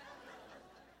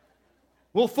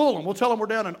 We'll fool them. We'll tell them we're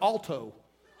down in Alto.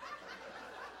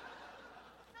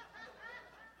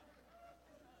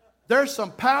 There's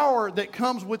some power that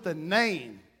comes with the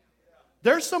name.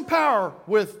 There's some power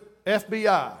with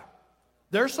FBI.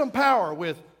 There's some power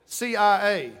with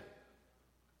CIA.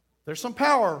 There's some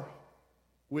power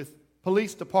with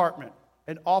police department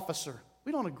and officer.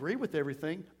 We don't agree with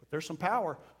everything, but there's some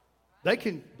power. They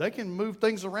can move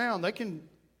things around.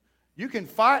 You can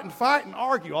fight and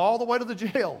argue all the way to the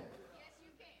jail.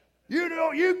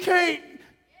 You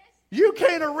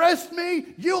can't arrest me.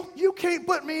 You can't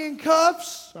put me in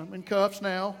cuffs. I'm in cuffs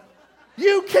now.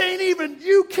 You can't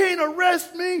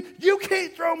arrest me. You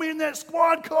can't throw me in that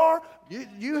squad car.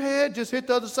 Just hit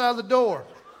the other side of the door.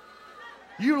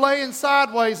 You laying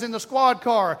sideways in the squad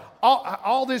car.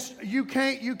 All this, you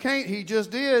can't, he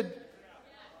just did.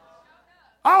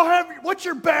 What's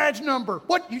your badge number?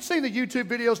 You've seen the YouTube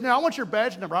videos now. I want your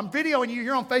badge number. I'm videoing you.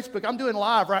 You're on Facebook. I'm doing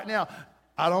live right now.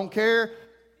 I don't care.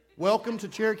 Welcome to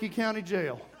Cherokee County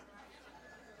Jail.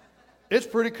 It's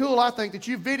pretty cool, I think, that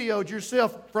you videoed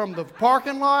yourself from the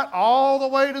parking lot all the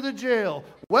way to the jail.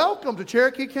 Welcome to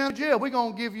Cherokee County Jail. We're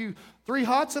going to give you 3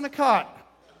 hots and a cot.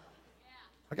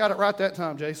 I got it right that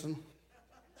time, Jason.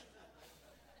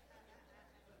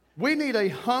 We need a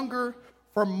hunger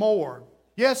for more.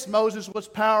 Yes, Moses was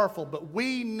powerful, but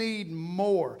we need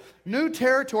more. New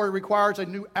territory requires a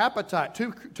new appetite.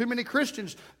 Too many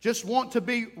Christians just want to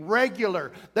be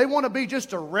regular. They want to be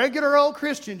just a regular old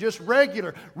Christian, just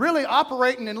regular, really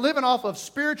operating and living off of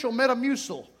spiritual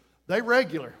Metamucil. They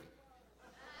regular.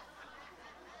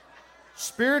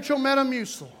 Spiritual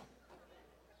Metamucil.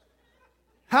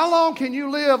 How long can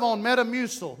you live on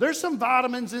Metamucil? There's some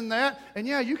vitamins in that, and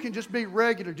yeah, you can just be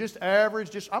regular, just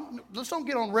average. Let's don't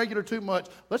get on regular too much.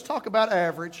 Let's talk about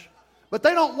average. But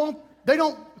they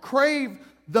don't crave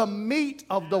the meat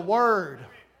of the Word.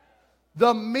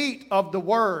 The meat of the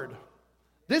Word.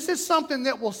 This is something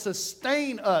that will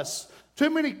sustain us. Too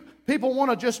many people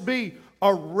want to just be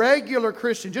a regular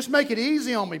Christian. Just make it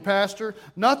easy on me, Pastor.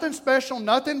 Nothing special,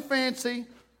 nothing fancy,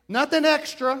 nothing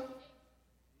extra.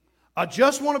 I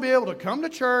just want to be able to come to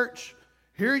church,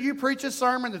 hear you preach a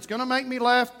sermon that's going to make me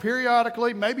laugh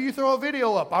periodically. Maybe you throw a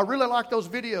video up. I really like those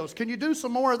videos. Can you do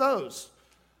some more of those?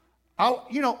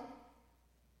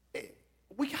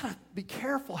 We got to be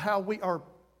careful how we are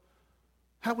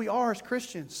as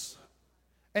Christians.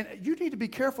 And you need to be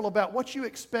careful about what you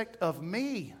expect of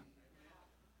me.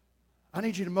 I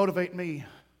need you to motivate me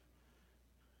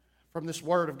from this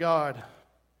Word of God.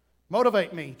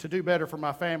 Motivate me to do better for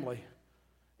my family.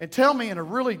 And tell me in a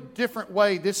really different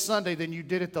way this Sunday than you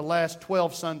did it the last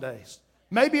 12 Sundays.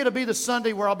 Maybe it'll be the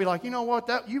Sunday where I'll be like, you know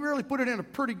what, you really put it in a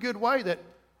pretty good way that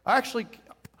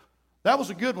that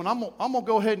was a good one. I'm going to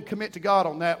go ahead and commit to God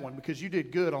on that one because you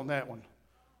did good on that one.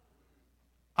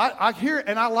 I hear it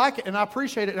and I like it and I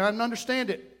appreciate it and I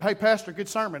understand it. Hey, Pastor, good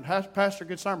sermon. Pastor,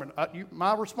 good sermon.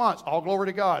 My response, all glory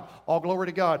to God. All glory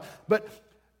to God. But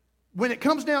when it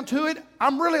comes down to it,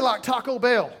 I'm really like Taco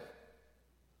Bell.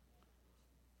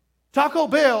 Taco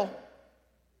Bell,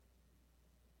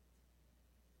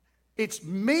 it's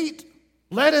meat,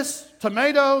 lettuce,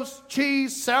 tomatoes,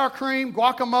 cheese, sour cream,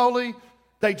 guacamole.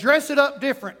 They dress it up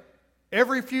different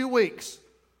every few weeks.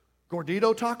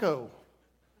 Gordito taco,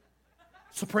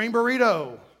 supreme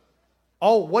burrito.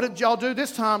 Oh, what did y'all do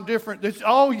this time different?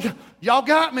 Y'all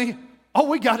got me. Oh,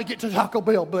 we got to get to Taco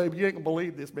Bell, baby. You ain't gonna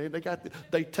believe this, man. They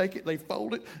take it, they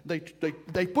fold it,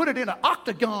 they put it in an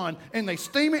octagon, and they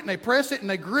steam it, and they press it, and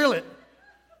they grill it.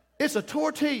 It's a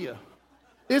tortilla.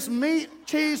 It's meat,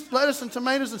 cheese, lettuce, and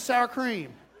tomatoes, and sour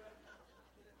cream.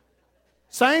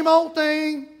 Same old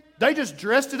thing. They just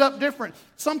dressed it up different.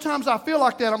 Sometimes I feel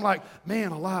like that. I'm like,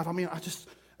 man, alive. I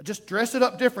just dress it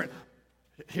up different.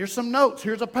 Here's some notes.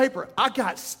 Here's a paper. I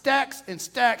got stacks and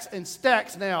stacks and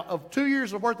stacks now of 2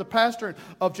 years worth of pastoring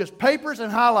of just papers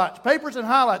and highlights.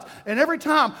 And every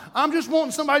time I'm just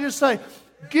wanting somebody to say,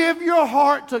 give your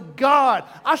heart to God.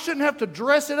 I shouldn't have to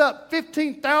dress it up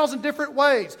 15,000 different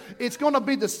ways. It's going to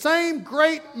be the same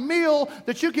great meal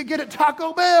that you could get at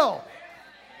Taco Bell.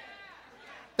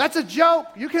 That's a joke.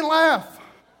 You can laugh.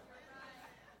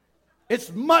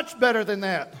 It's much better than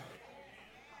that.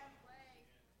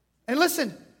 And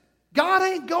listen, God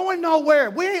ain't going nowhere.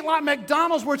 We ain't like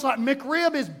McDonald's where it's like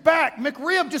McRib is back.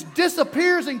 McRib just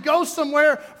disappears and goes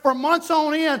somewhere for months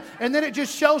on end, and then it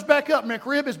just shows back up.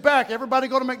 McRib is back. Everybody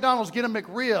go to McDonald's, get a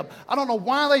McRib. I don't know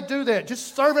why they do that.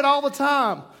 Just serve it all the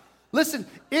time. Listen,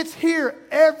 it's here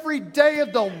every day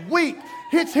of the week.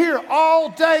 It's here all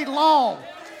day long.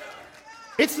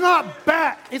 It's not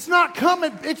back. It's not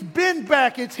coming. It's been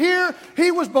back. It's here.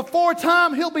 He was before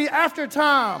time. He'll be after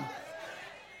time.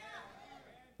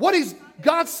 What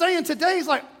God's saying today is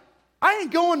like, I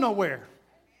ain't going nowhere.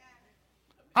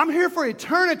 I'm here for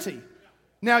eternity.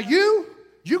 Now you're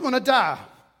going to die.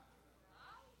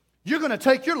 You're going to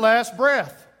take your last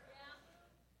breath.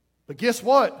 But guess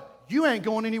what? You ain't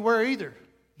going anywhere either.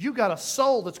 You got a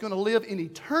soul that's going to live in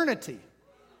eternity.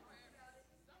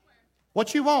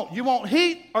 What you want? You want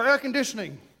heat or air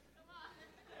conditioning?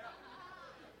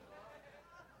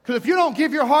 Because if you don't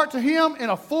give your heart to Him in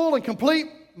a full and complete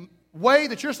way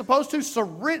that you're supposed to,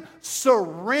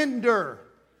 surrender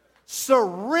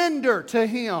to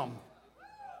Him.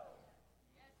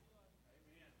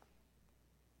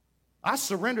 I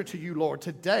surrender to you, Lord,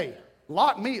 today.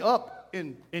 Lock me up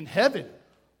in heaven.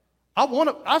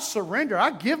 I surrender.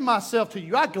 I give myself to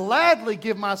you. I gladly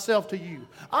give myself to you.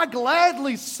 I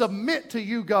gladly submit to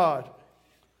you, God.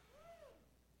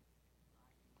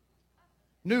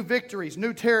 New victories,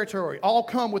 new territory, all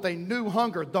come with a new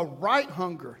hunger, the right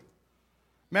hunger.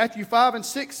 Matthew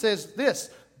 5:6 says this,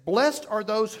 blessed are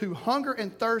those who hunger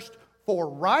and thirst for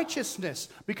righteousness,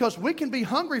 because we can be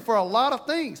hungry for a lot of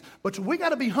things, but we got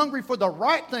to be hungry for the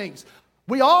right things.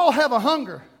 We all have a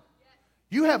hunger.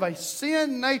 You have a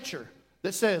sin nature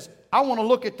that says, I want to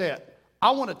look at that.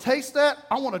 I want to taste that.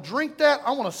 I want to drink that.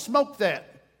 I want to smoke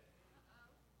that.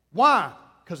 Why?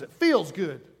 Because it feels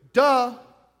good. Duh.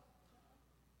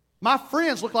 My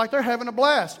friends look like they're having a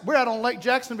blast. We're out on Lake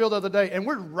Jacksonville the other day, and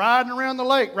we're riding around the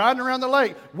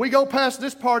lake. We go past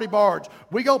this party barge.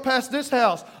 We go past this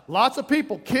house. Lots of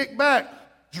people kick back,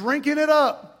 drinking it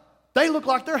up. They look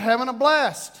like they're having a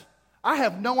blast. I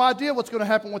have no idea what's going to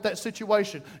happen with that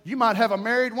situation. You might have a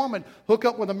married woman hook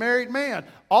up with a married man.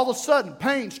 All of a sudden,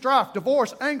 pain, strife,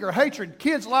 divorce, anger, hatred,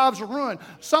 kids' lives are ruined.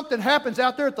 Something happens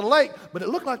out there at the lake, but it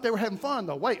looked like they were having fun,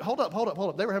 though. Wait, hold up.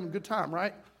 They were having a good time,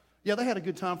 right? Yeah, they had a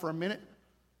good time for a minute.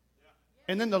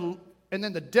 And then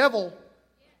the devil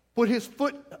put his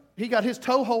foot, he got his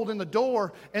toehold in the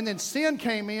door, and then sin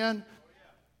came in.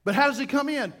 But how does he come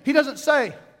in? He doesn't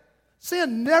say,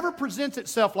 Sin never presents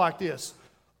itself like this.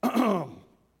 I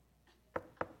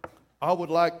would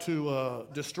like to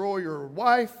destroy your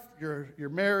wife, your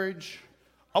marriage.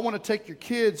 I want to take your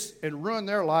kids and ruin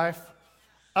their life.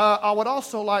 I would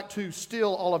also like to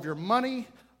steal all of your money.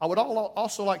 I would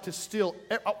also like to steal,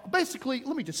 basically,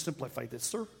 let me just simplify this,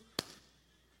 sir.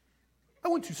 I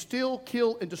want to steal,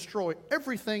 kill, and destroy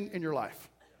everything in your life.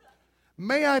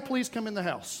 May I please come in the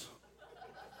house?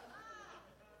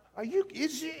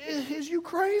 Is you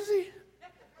crazy?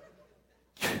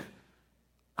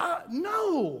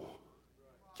 No.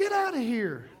 Get out of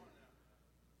here.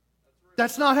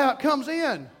 That's not how it comes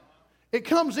in. It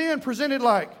comes in presented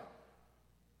like,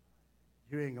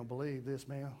 you ain't going to believe this,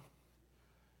 man.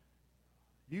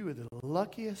 You are the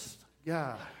luckiest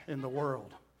guy in the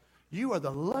world. You are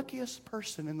the luckiest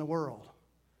person in the world.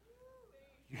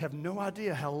 You have no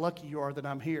idea how lucky you are that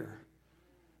I'm here.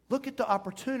 Look at the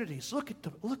opportunities. Look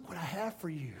what I have for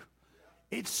you.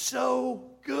 It's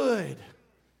so good.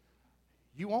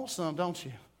 You want some, don't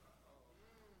you?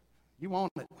 You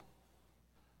want it.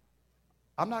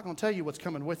 I'm not going to tell you what's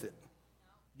coming with it.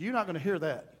 You're not going to hear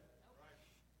that.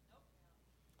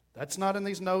 That's not in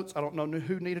these notes. I don't know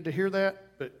who needed to hear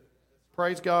that, but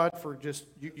praise God for just,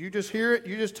 you just hear it,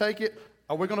 you just take it.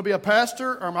 Are we going to be a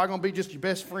pastor, or am I going to be just your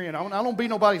best friend? I don't be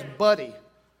nobody's buddy.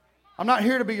 I'm not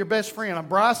here to be your best friend. I'm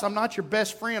Bryce. I'm not your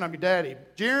best friend. I'm your daddy.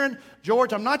 Jaron,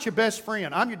 George, I'm not your best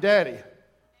friend. I'm your daddy.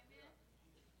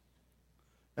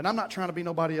 And I'm not trying to be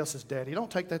nobody else's daddy. Don't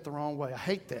take that the wrong way. I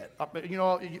hate that.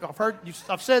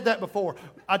 I've said that before.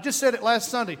 I just said it last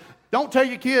Sunday. Don't tell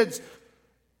your kids,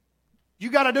 you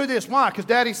got to do this. Why? Because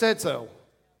daddy said so.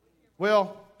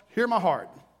 Well, hear my heart.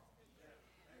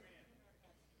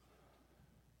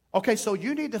 Okay, so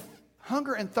you need to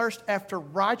hunger and thirst after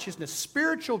righteousness.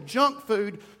 Spiritual junk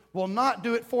food will not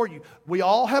do it for you. We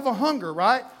all have a hunger,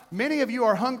 right? Many of you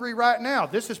are hungry right now.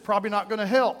 This is probably not going to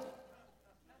help.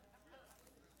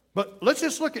 But let's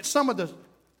just look at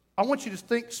I want you to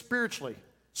think spiritually,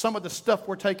 some of the stuff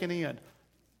we're taking in.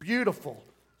 Beautiful,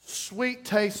 sweet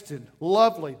tasting,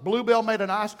 lovely. Bluebell made an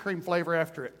ice cream flavor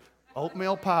after it.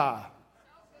 Oatmeal pie.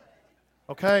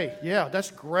 Okay, yeah, that's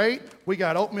great. We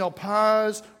got oatmeal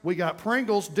pies. We got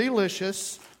Pringles,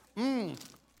 delicious.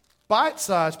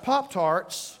 Bite-sized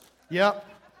Pop-Tarts. Yep.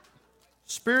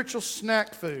 Spiritual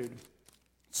snack food.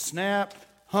 Snap,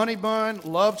 honey bun.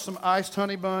 Love some iced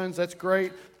honey buns. That's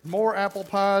great. More apple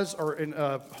pies or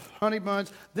honey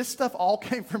buns. This stuff all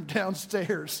came from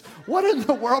downstairs. What in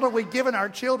the world are we giving our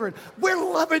children? We're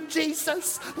loving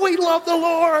Jesus. We love the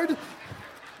Lord.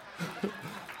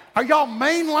 Are y'all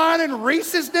mainlining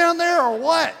Reese's down there or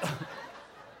what?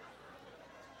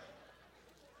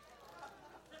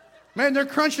 Man, they're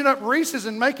crunching up Reese's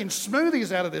and making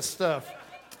smoothies out of this stuff.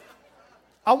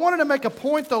 I wanted to make a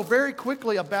point, though, very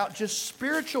quickly about just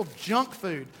spiritual junk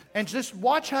food. And just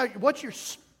watch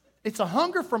it's a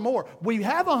hunger for more. We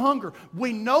have a hunger.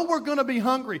 We know we're going to be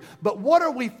hungry. But what are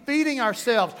we feeding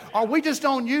ourselves? Are we just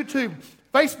on YouTube?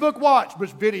 Facebook watch, but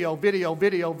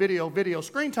video.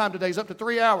 Screen time today is up to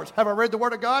 3 hours. Have I read the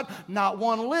Word of God? Not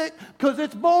one lick, because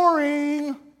it's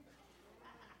boring.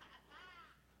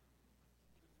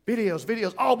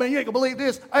 Videos. Oh, man, you ain't going to believe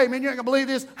this. Hey, man, you ain't going to believe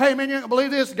this. Hey, man, you ain't going to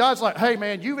believe this. God's like, hey,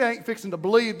 man, you ain't fixing to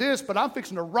believe this, but I'm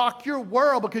fixing to rock your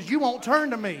world because you won't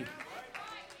turn to me.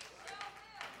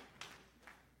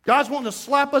 God's wanting to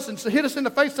slap us and hit us in the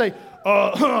face and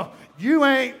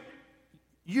say,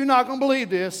 you're not going to believe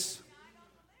this.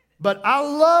 But I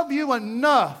love you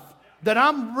enough that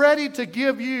I'm ready to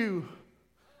give you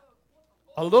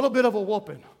a little bit of a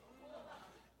whooping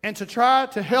and to try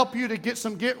to help you to get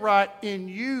some get right in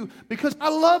you because I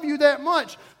love you that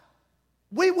much.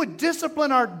 We would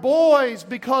discipline our boys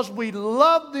because we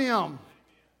love them.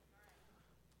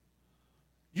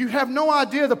 You have no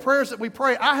idea the prayers that we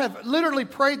pray. I have literally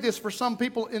prayed this for some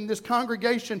people in this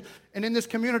congregation and in this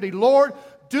community. Lord,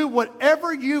 do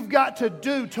whatever you've got to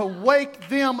do to wake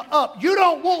them up. You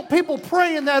don't want people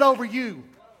praying that over you.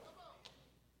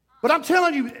 But I'm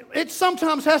telling you, it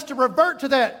sometimes has to revert to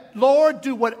that. Lord,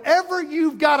 do whatever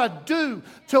you've got to do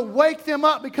to wake them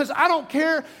up because I don't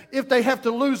care if they have to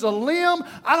lose a limb.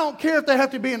 I don't care if they have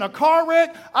to be in a car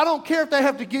wreck. I don't care if they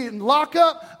have to get in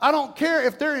lockup. I don't care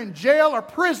if they're in jail or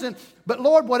prison. But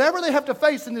Lord, whatever they have to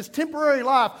face in this temporary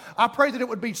life, I pray that it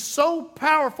would be so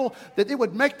powerful that it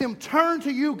would make them turn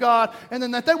to you, God, and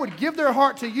then that they would give their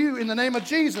heart to you in the name of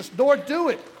Jesus. Lord, do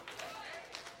it.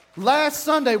 Last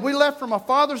Sunday, we left from a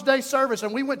Father's Day service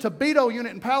and we went to Beto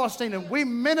Unit in Palestine and we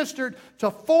ministered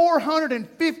to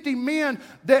 450 men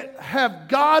that have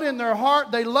God in their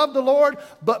heart. They love the Lord,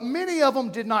 but many of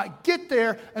them did not get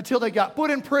there until they got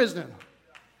put in prison.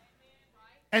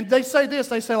 And they say this,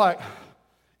 they say like,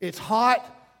 it's hot,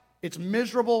 it's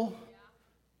miserable,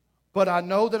 but I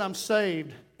know that I'm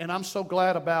saved, and I'm so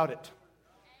glad about it.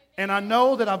 And I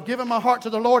know that I've given my heart to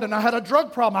the Lord, and I had a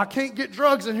drug problem. I can't get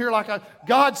drugs in here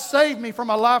God saved me from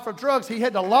a life of drugs. He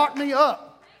had to lock me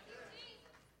up.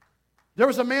 There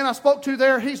was a man I spoke to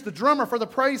there. He's the drummer for the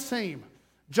praise team,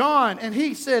 John, and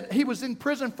he said he was in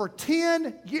prison for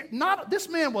 10 years. This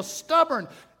man was stubborn.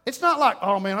 It's not like,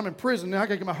 oh man, I'm in prison now. I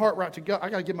got to get my heart right to God. I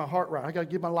got to get my heart right. I got to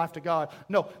give my life to God.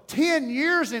 No, 10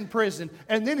 years in prison,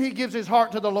 and then he gives his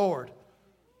heart to the Lord.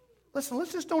 Listen,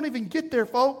 let's just don't even get there,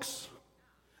 folks.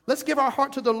 Let's give our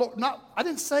heart to the Lord. I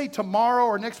didn't say tomorrow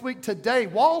or next week, today.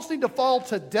 Walls need to fall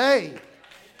today.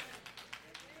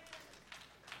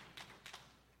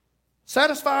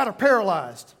 Satisfied or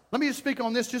paralyzed? Let me just speak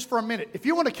on this just for a minute. If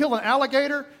you want to kill an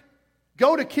alligator,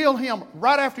 go to kill him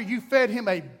right after you fed him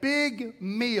a big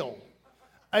meal.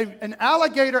 An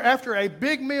alligator, after a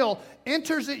big meal,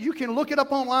 enters it. You can look it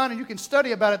up online and you can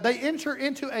study about it. They enter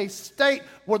into a state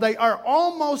where they are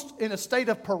almost in a state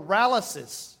of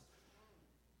paralysis.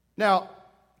 Now,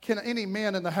 can any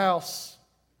man in the house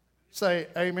say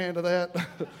amen to that?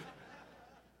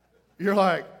 You're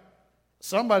like,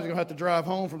 somebody's going to have to drive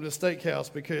home from this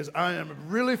steakhouse because I am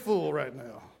really full right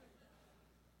now.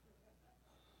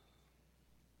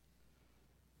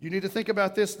 You need to think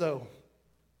about this, though.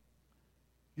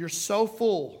 You're so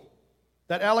full.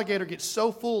 That alligator gets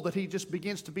so full that he just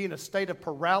begins to be in a state of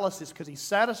paralysis because he's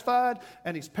satisfied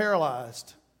and he's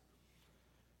paralyzed.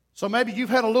 So maybe you've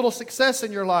had a little success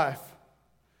in your life.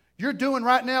 You're doing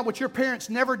right now what your parents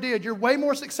never did. You're way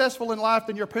more successful in life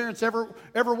than your parents ever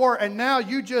were, and now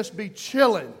you just be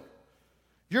chilling.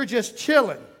 You're just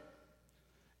chilling.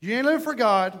 You ain't living for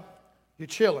God. You're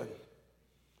chilling.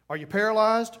 Are you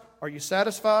paralyzed? Are you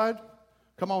satisfied?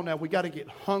 Come on now, we got to get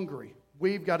hungry.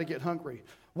 We've got to get hungry.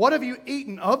 What have you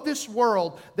eaten of this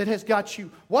world that has got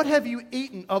you? What have you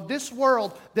eaten of this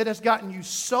world that has gotten you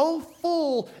so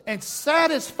full and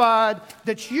satisfied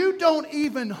that you don't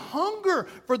even hunger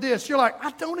for this? You're like,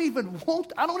 I don't even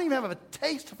have a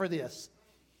taste for this.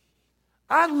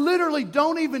 I literally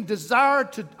don't even desire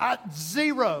to,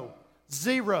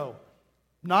 zero.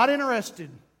 Not interested.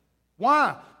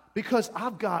 Why? Because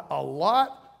I've got a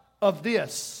lot of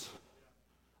this.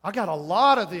 I got a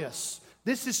lot of this.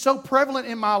 This is so prevalent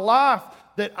in my life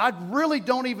that I really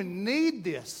don't even need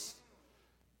this.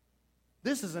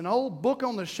 This is an old book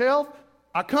on the shelf.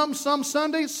 I come some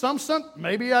Sundays,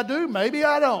 maybe I do, maybe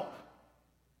I don't.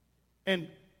 And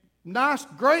nice,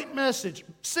 great message.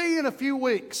 See you in a few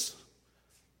weeks.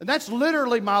 And that's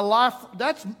literally my life.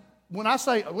 That's when I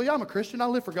say, well, I'm a Christian, I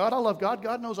live for God, I love God,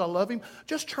 God knows I love Him.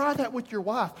 Just try that with your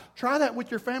wife. Try that with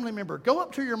your family member. Go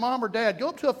up to your mom or dad. Go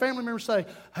up to a family member and say,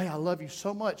 hey, I love you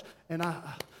so much, and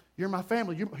you're my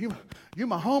family. You're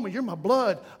my homie. You're my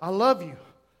blood. I love you.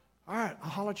 All right, I'll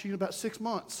holler at you in about 6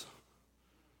 months.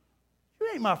 You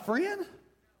ain't my friend.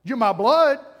 You're my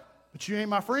blood, but you ain't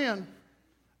my friend.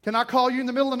 Can I call you in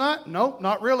the middle of the night? No,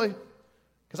 not really,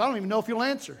 because I don't even know if you'll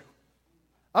answer.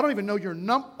 I don't even know your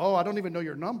number. Oh, I don't even know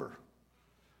your number.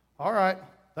 All right,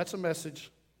 that's a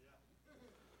message.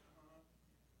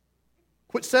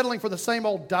 Quit settling for the same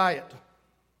old diet.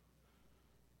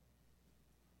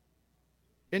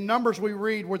 In Numbers we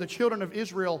read where the children of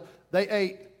Israel, they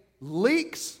ate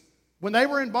leeks. When they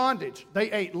were in bondage,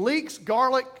 they ate leeks,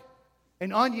 garlic,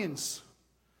 and onions.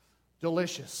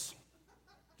 Delicious.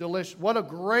 Delicious. What a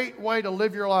great way to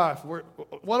live your life. What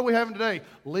are we having today?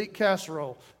 Leek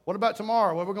casserole. What about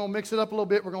tomorrow? Well, we're going to mix it up a little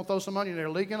bit. We're going to throw some onion there.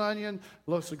 Leek and onion.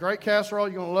 Looks a great casserole.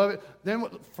 You're going to love it. Then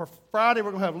for Friday, we're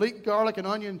going to have leek, garlic, and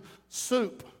onion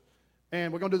soup.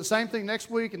 And we're going to do the same thing next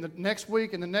week and the next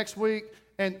week and the next week.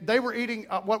 And they were eating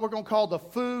what we're going to call the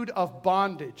food of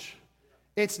bondage.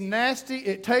 It's nasty.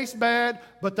 It tastes bad,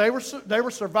 but they were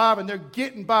surviving. They're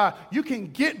getting by. You can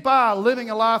get by living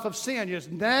a life of sin. It's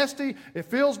nasty. It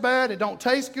feels bad. It don't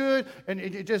taste good, and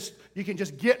you can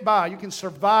just get by. You can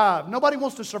survive. Nobody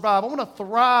wants to survive. I want to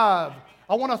thrive.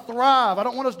 I want to thrive. I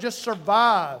don't want to just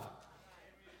survive.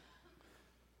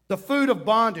 The food of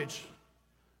bondage.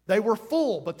 They were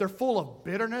full, but they're full of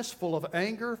bitterness, full of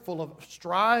anger, full of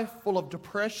strife, full of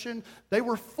depression. They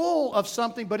were full of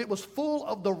something, but it was full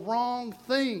of the wrong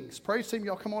things. Praise Him,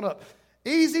 y'all come on up.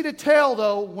 Easy to tell,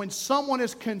 though, when someone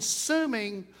is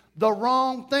consuming the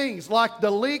wrong things, like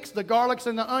the leeks, the garlics,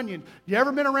 and the onion. You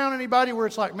ever been around anybody where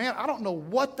it's like, man, I don't know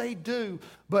what they do,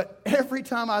 but every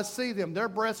time I see them, their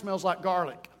breath smells like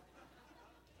garlic.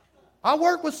 I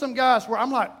work with some guys where I'm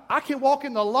like, I can walk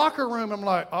in the locker room, I'm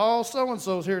like, oh,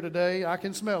 so-and-so's here today, I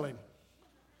can smell him.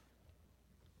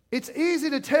 It's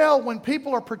easy to tell when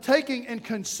people are partaking and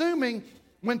consuming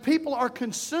When people are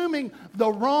consuming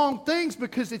the wrong things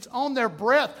because it's on their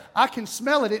breath, I can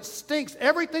smell it. It stinks.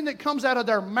 Everything that comes out of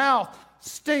their mouth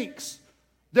stinks.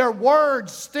 Their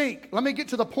words stink. Let me get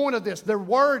to the point of this. Their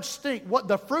words stink. What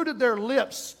the fruit of their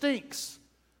lips stinks.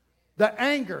 The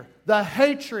anger, the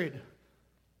hatred,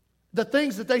 the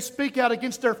things that they speak out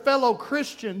against their fellow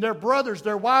Christian, their brothers,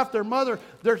 their wife, their mother,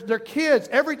 their kids,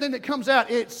 everything that comes out,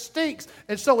 it stinks.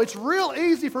 And so it's real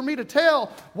easy for me to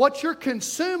tell what you're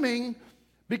consuming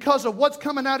because of what's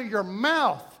coming out of your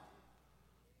mouth.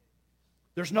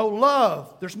 There's no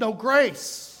love. There's no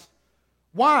grace.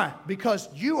 Why? Because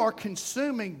you are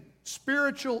consuming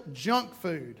spiritual junk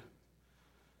food.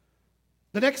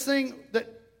 The next thing that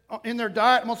in their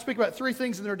diet, I'm going to speak about 3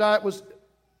 things in their diet, was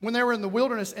when they were in the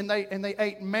wilderness and they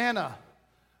ate manna.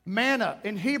 Manna,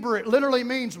 in Hebrew, it literally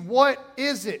means, what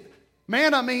is it?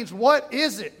 Manna means, what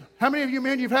is it? How many of you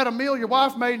men, you've had a meal your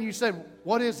wife made and you said,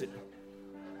 what is it?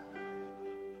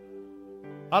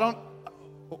 I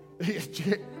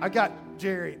got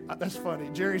Jerry. That's funny.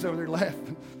 Jerry's over there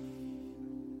laughing.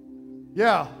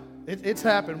 Yeah, it's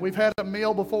happened. We've had a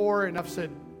meal before and I've said,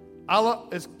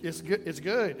 it's good. It's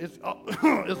good.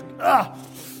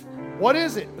 What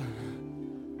is it?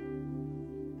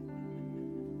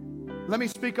 Let me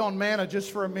speak on manna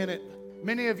just for a minute.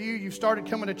 Many of you started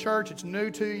coming to church. It's new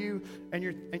to you, and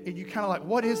you kind of like,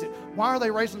 what is it? Why are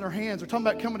they raising their hands? They're talking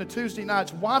about coming to Tuesday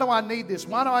nights. Why do I need this?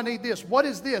 Why do I need this? What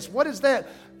is this? What is that?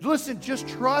 Listen, just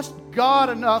trust God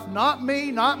enough, not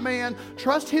me, not man.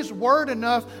 Trust His Word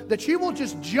enough that you will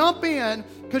just jump in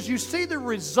because you see the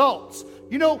results.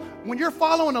 You know, when you're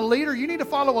following a leader, you need to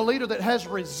follow a leader that has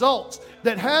results,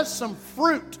 that has some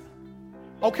fruit,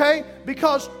 okay?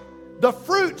 Because the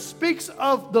fruit speaks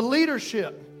of the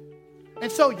leadership.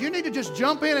 And so you need to just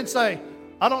jump in and say,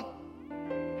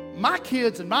 my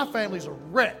kids and my family's a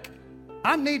wreck.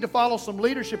 I need to follow some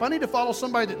leadership. I need to follow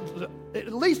somebody that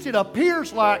at least it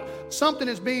appears like something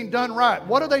is being done right.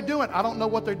 What are they doing? I don't know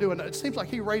what they're doing. It seems like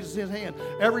he raises his hand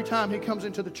every time he comes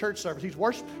into the church service. He's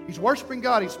worshiping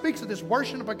God. He speaks of this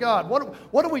worship of God.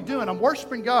 What are we doing? I'm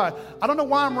worshiping God. I don't know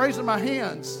why I'm raising my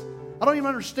hands. I don't even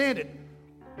understand it.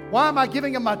 Why am I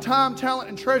giving Him my time, talent,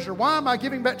 and treasure? Why am I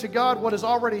giving back to God what is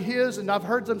already His? And I've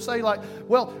heard them say like,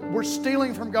 well, we're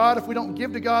stealing from God if we don't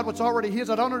give to God what's already His.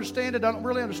 I don't understand it. I don't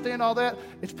really understand all that.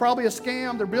 It's probably a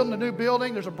scam. They're building a new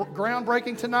building. There's a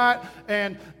groundbreaking tonight,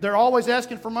 and they're always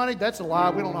asking for money. That's a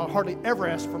lie. We don't hardly ever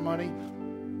ask for money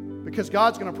because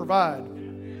God's going to provide.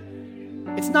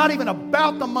 It's not even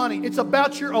about the money. It's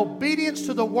about your obedience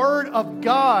to the Word of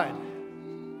God.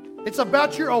 It's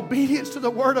about your obedience to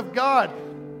the Word of God.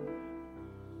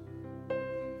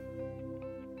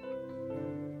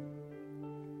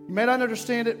 You may not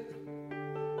understand it,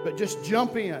 but just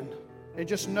jump in and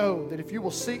just know that if you will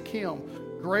seek Him,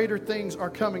 greater things are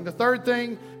coming. The third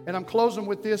thing, and I'm closing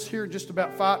with this here in just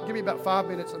about give me about 5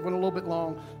 minutes. I went a little bit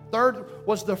long. Third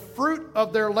was the fruit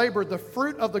of their labor, the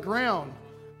fruit of the ground.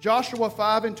 Joshua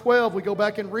 5:12, we go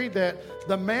back and read that.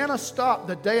 The manna stopped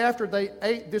the day after they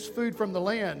ate this food from the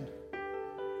land.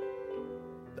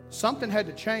 Something had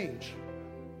to change.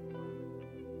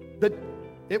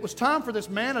 It was time for this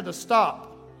manna to stop.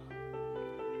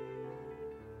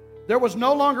 There was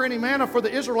no longer any manna for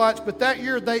the Israelites, but that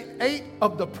year they ate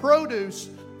of the produce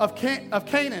of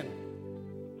Canaan.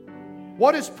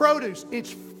 What is produce?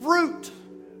 It's fruit.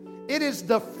 It is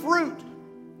the fruit.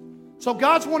 So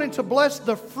God's wanting to bless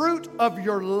the fruit of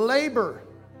your labor.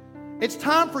 It's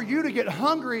time for you to get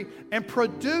hungry and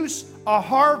produce a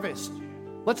harvest.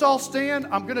 Let's all stand.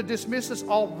 I'm going to dismiss this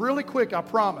all really quick, I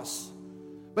promise.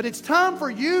 But it's time for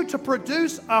you to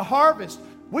produce a harvest.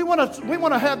 We want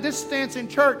to have this stance in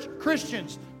church.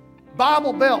 Christians,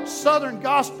 Bible Belt, Southern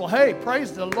Gospel. Hey,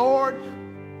 praise the Lord.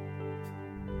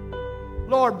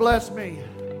 Lord, bless me.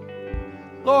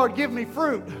 Lord, give me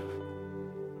fruit.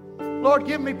 Lord,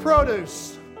 give me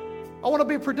produce. I want to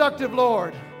be productive,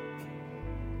 Lord.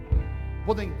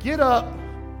 Well, then get up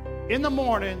in the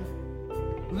morning,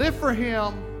 live for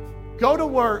Him, go to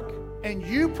work, and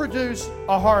you produce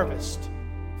a harvest.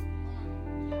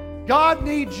 God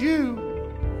needs you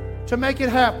to make it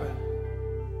happen.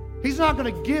 He's not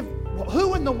going to give.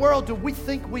 Who in the world do we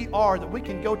think we are that we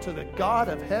can go to the God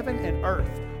of heaven and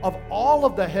earth, of all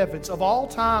of the heavens, of all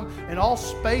time and all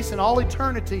space and all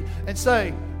eternity, and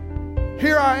say,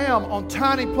 here I am on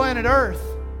tiny planet Earth,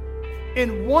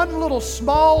 in one little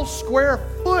small square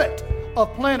foot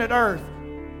of planet Earth,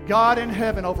 God in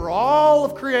heaven over all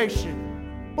of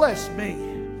creation, bless me.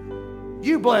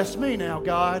 You bless me now,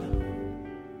 God.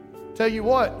 Tell you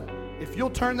what, if you'll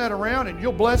turn that around and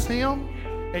you'll bless Him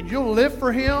and you'll live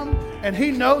for Him and He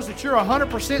knows that you're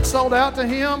 100% sold out to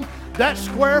Him, that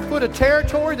square foot of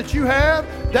territory that you have,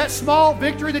 that small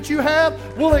victory that you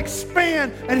have, will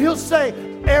expand. And He'll say,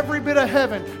 every bit of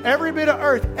heaven, every bit of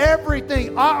earth,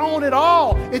 everything, I own it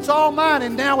all. It's all mine,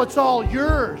 and now it's all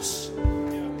yours.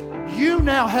 You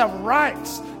now have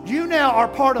rights. You now are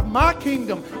part of my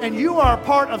kingdom, and you are a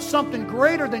part of something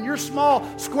greater than your small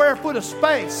square foot of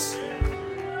space.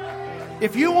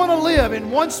 If you want to live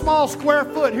in one small square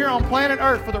foot here on planet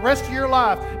Earth for the rest of your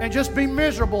life and just be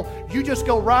miserable, you just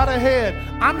go right ahead.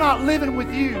 I'm not living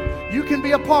with you. You can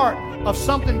be a part of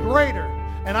something greater.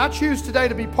 And I choose today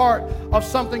to be part of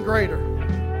something greater.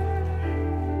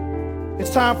 It's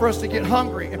time for us to get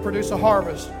hungry and produce a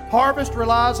harvest. Harvest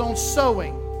relies on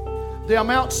sowing. The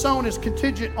amount sown is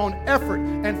contingent on effort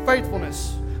and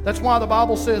faithfulness. That's why the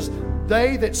Bible says,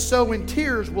 they that sow in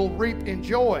tears will reap in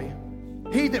joy.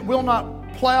 He that will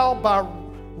not plow by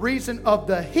reason of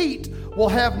the heat will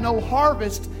have no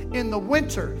harvest in the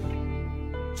winter.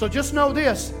 So just know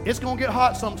this, it's going to get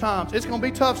hot sometimes. It's going to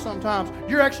be tough sometimes.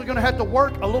 You're actually going to have to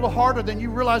work a little harder than you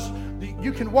realize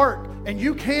you can work. And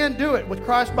you can do it with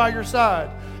Christ by your side.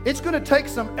 It's going to take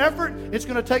some effort. It's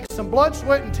going to take some blood,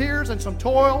 sweat, and tears and some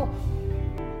toil.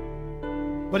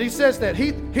 But he says that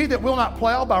he that will not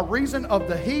plow by reason of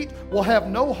the heat will have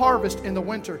no harvest in the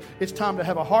winter. It's time to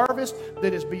have a harvest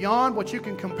that is beyond what you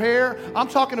can compare. I'm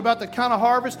talking about the kind of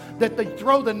harvest that they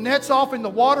throw the nets off in the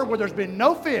water where there's been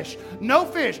no fish. No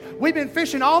fish. We've been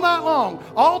fishing all night long,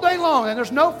 all day long, and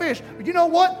there's no fish. You know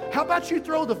what? How about you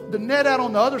throw the net out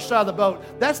on the other side of the boat?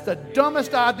 That's the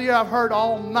dumbest idea I've heard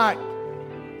all night.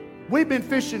 We've been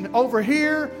fishing over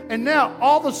here, and now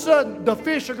all of a sudden the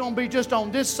fish are going to be just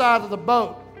on this side of the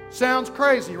boat. Sounds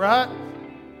crazy, right?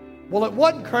 Well, it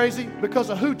wasn't crazy because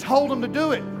of who told them to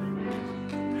do it.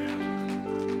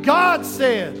 God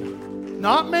said,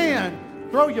 not man,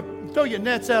 throw your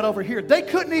nets out over here. They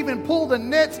couldn't even pull the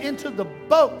nets into the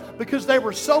boat because they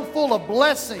were so full of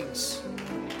blessings.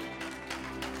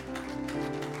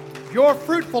 Your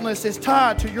fruitfulness is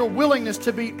tied to your willingness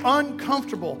to be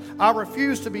uncomfortable. I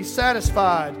refuse to be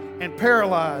satisfied and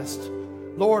paralyzed.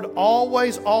 Lord,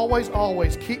 always, always,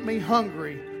 always keep me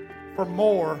hungry for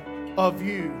more of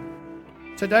you.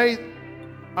 Today,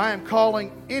 I am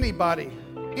calling anybody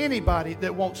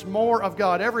that wants more of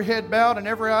God, every head bowed and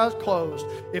every eye closed.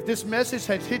 If this message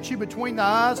has hit you between the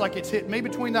eyes, like it's hit me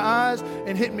between the eyes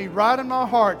and hit me right in my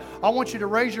heart, I want you to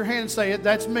raise your hand and say,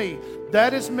 that's me.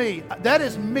 That is me. That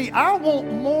is me. I want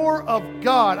more of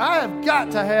God. I have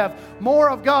got to have more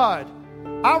of God.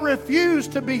 I refuse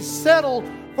to be settled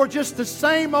for just the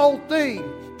same old thing,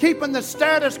 keeping the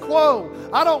status quo.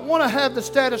 I don't want to have the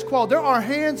status quo. There are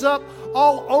hands up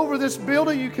all over this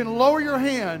building. You can lower your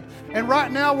hand. And right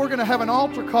now we're going to have an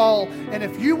altar call. And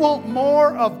if you want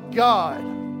more of God,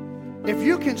 if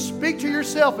you can speak to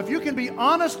yourself, if you can be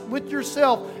honest with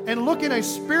yourself and look in a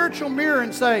spiritual mirror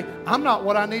and say, I'm not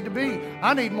what I need to be.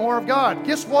 I need more of God.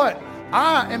 Guess what?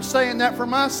 I am saying that for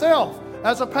myself.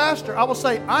 As a pastor, I will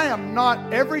say, I am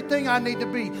not everything I need to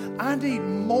be. I need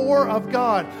more of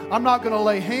God. I'm not going to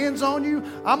lay hands on you.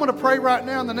 I'm going to pray right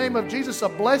now in the name of Jesus a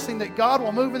blessing that God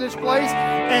will move in this place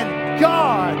and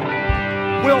God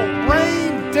will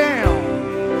rain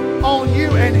down on you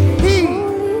and He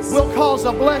will cause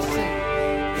a blessing.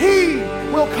 He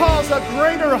will cause a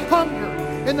greater hunger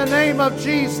in the name of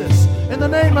Jesus. In the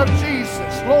name of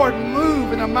Jesus, Lord,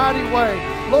 move in a mighty way.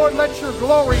 Lord, let your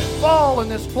glory fall in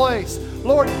this place.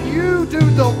 Lord, you do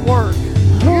the work.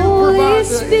 You Holy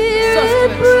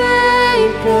Spirit,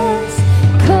 break us,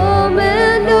 come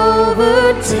and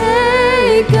overtake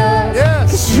us. Yes.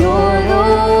 'Cause you're the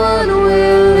one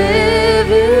we're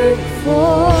living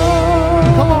for.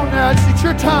 Come on now, it's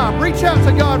your time. Reach out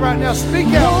to God right now. Speak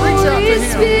out. Reach out to Holy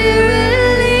Him.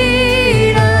 Spirit,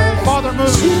 lead us Father, move.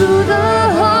 to the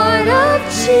heart of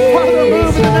Jesus. Father,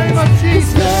 move in the name of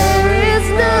Jesus. There is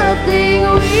nothing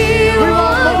we want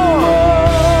want more.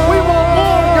 We want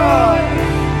more, God.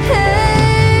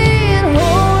 Hey, and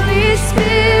Holy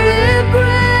Spirit,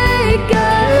 break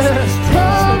us. Yes,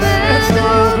 Come Jesus. and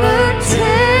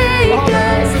overtake Father,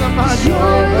 move in a us. mighty way.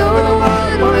 You're the Move in a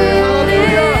mighty one way. we're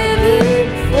Hallelujah. living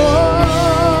for.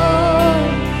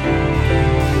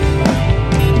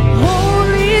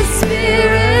 Holy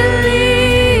Spirit,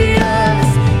 lead us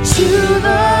to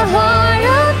the heart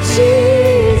of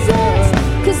Jesus.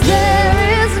 'Cause there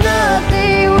is nothing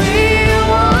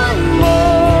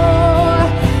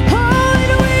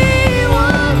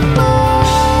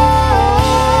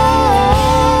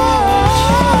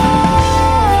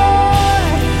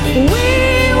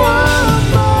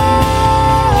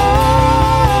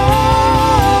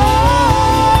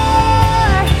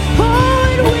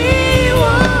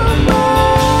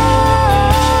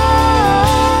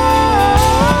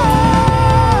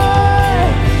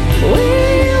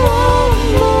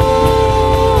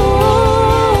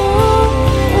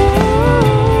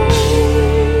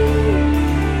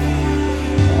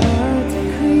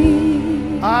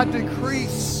I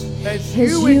decrease as As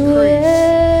you you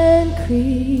increase.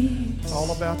 increase. It's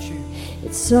all about you.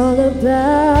 It's all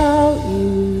about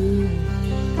you.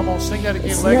 Come on, sing that again,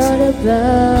 It's not Lexi.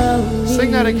 about me. Sing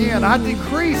that again. I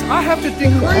decrease. I have to I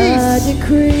decrease.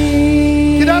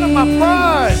 decrease. Get out of my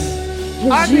pride.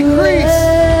 I As you decrease.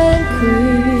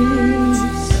 increase.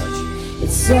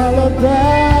 It's all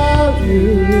about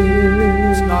you.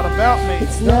 It's not about me.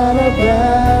 It's not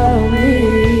about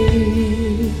me.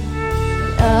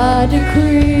 I decrease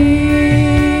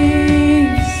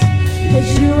as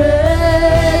you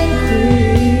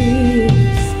increase.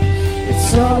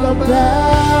 It's all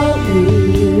about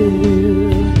you.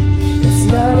 It's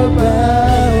not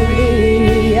about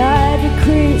me. I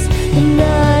decrease and I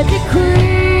decrease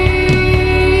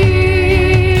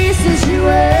as you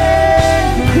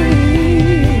increase.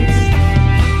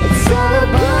 It's all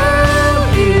about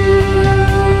you.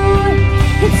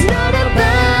 It's not about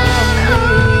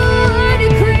I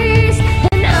decrease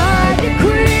and I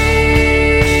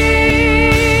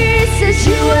decrease as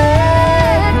you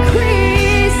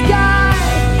increase, God.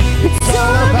 It's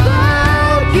all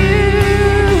about you.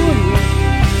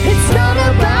 It's not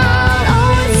about,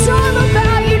 oh, it's all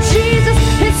about you, Jesus.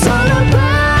 It's all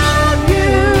about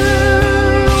you.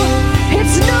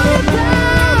 It's not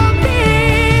about me,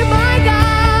 my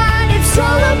God. It's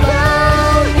all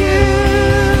about you.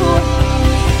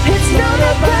 It's not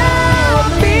about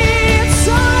me. It's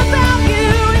all about you.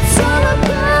 It's all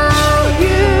about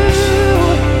you.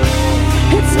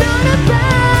 It's not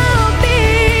about me.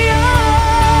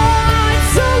 Oh,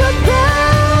 it's all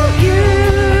about you.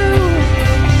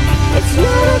 It's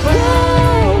not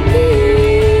about me.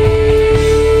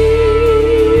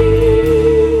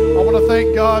 I want to thank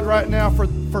God right now for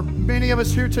many of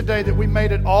us here today that we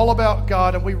made it all about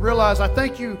God, and we realize, I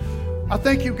thank you,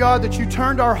 God, that you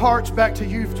turned our hearts back to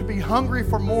you to be hungry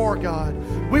for more, God.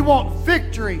 We want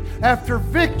victory after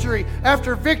victory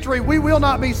after victory. We will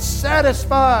not be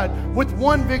satisfied with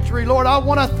one victory, Lord. I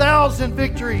want 1,000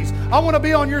 victories. I want to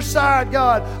be on your side,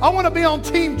 God. I want to be on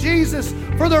Team Jesus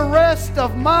for the rest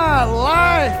of my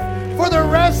life. For the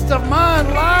rest of my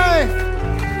life.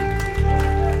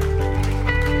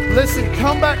 Listen,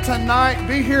 come back tonight.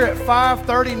 Be here at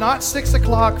 5:30, not 6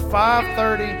 o'clock,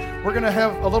 5:30. We're going to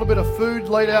have a little bit of food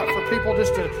laid out for people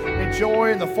just to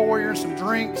enjoy in the foyer, some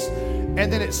drinks. And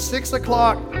then at 6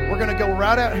 o'clock, we're going to go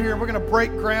right out here and we're going to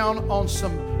break ground on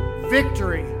some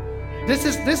victory. This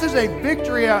is a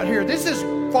victory out here. This is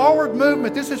forward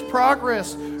movement. This is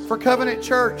progress for Covenant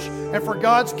Church and for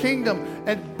God's kingdom.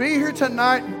 And be here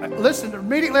tonight. Listen,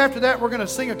 immediately after that, we're going to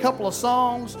sing a couple of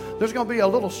songs. There's going to be a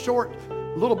little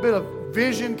bit of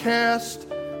vision cast,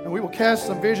 and we will cast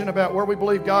some vision about where we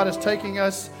believe God is taking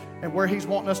us and where He's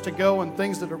wanting us to go and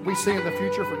things that we see in the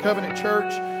future for Covenant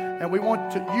Church. And we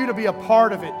want you to be a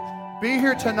part of it. Be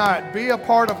here tonight. Be a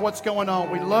part of what's going on.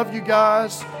 We love you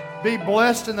guys. Be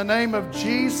blessed in the name of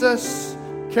Jesus.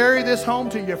 Carry this home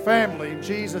to your family. In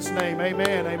Jesus' name,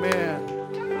 amen, amen.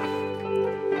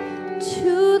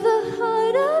 To the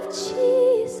height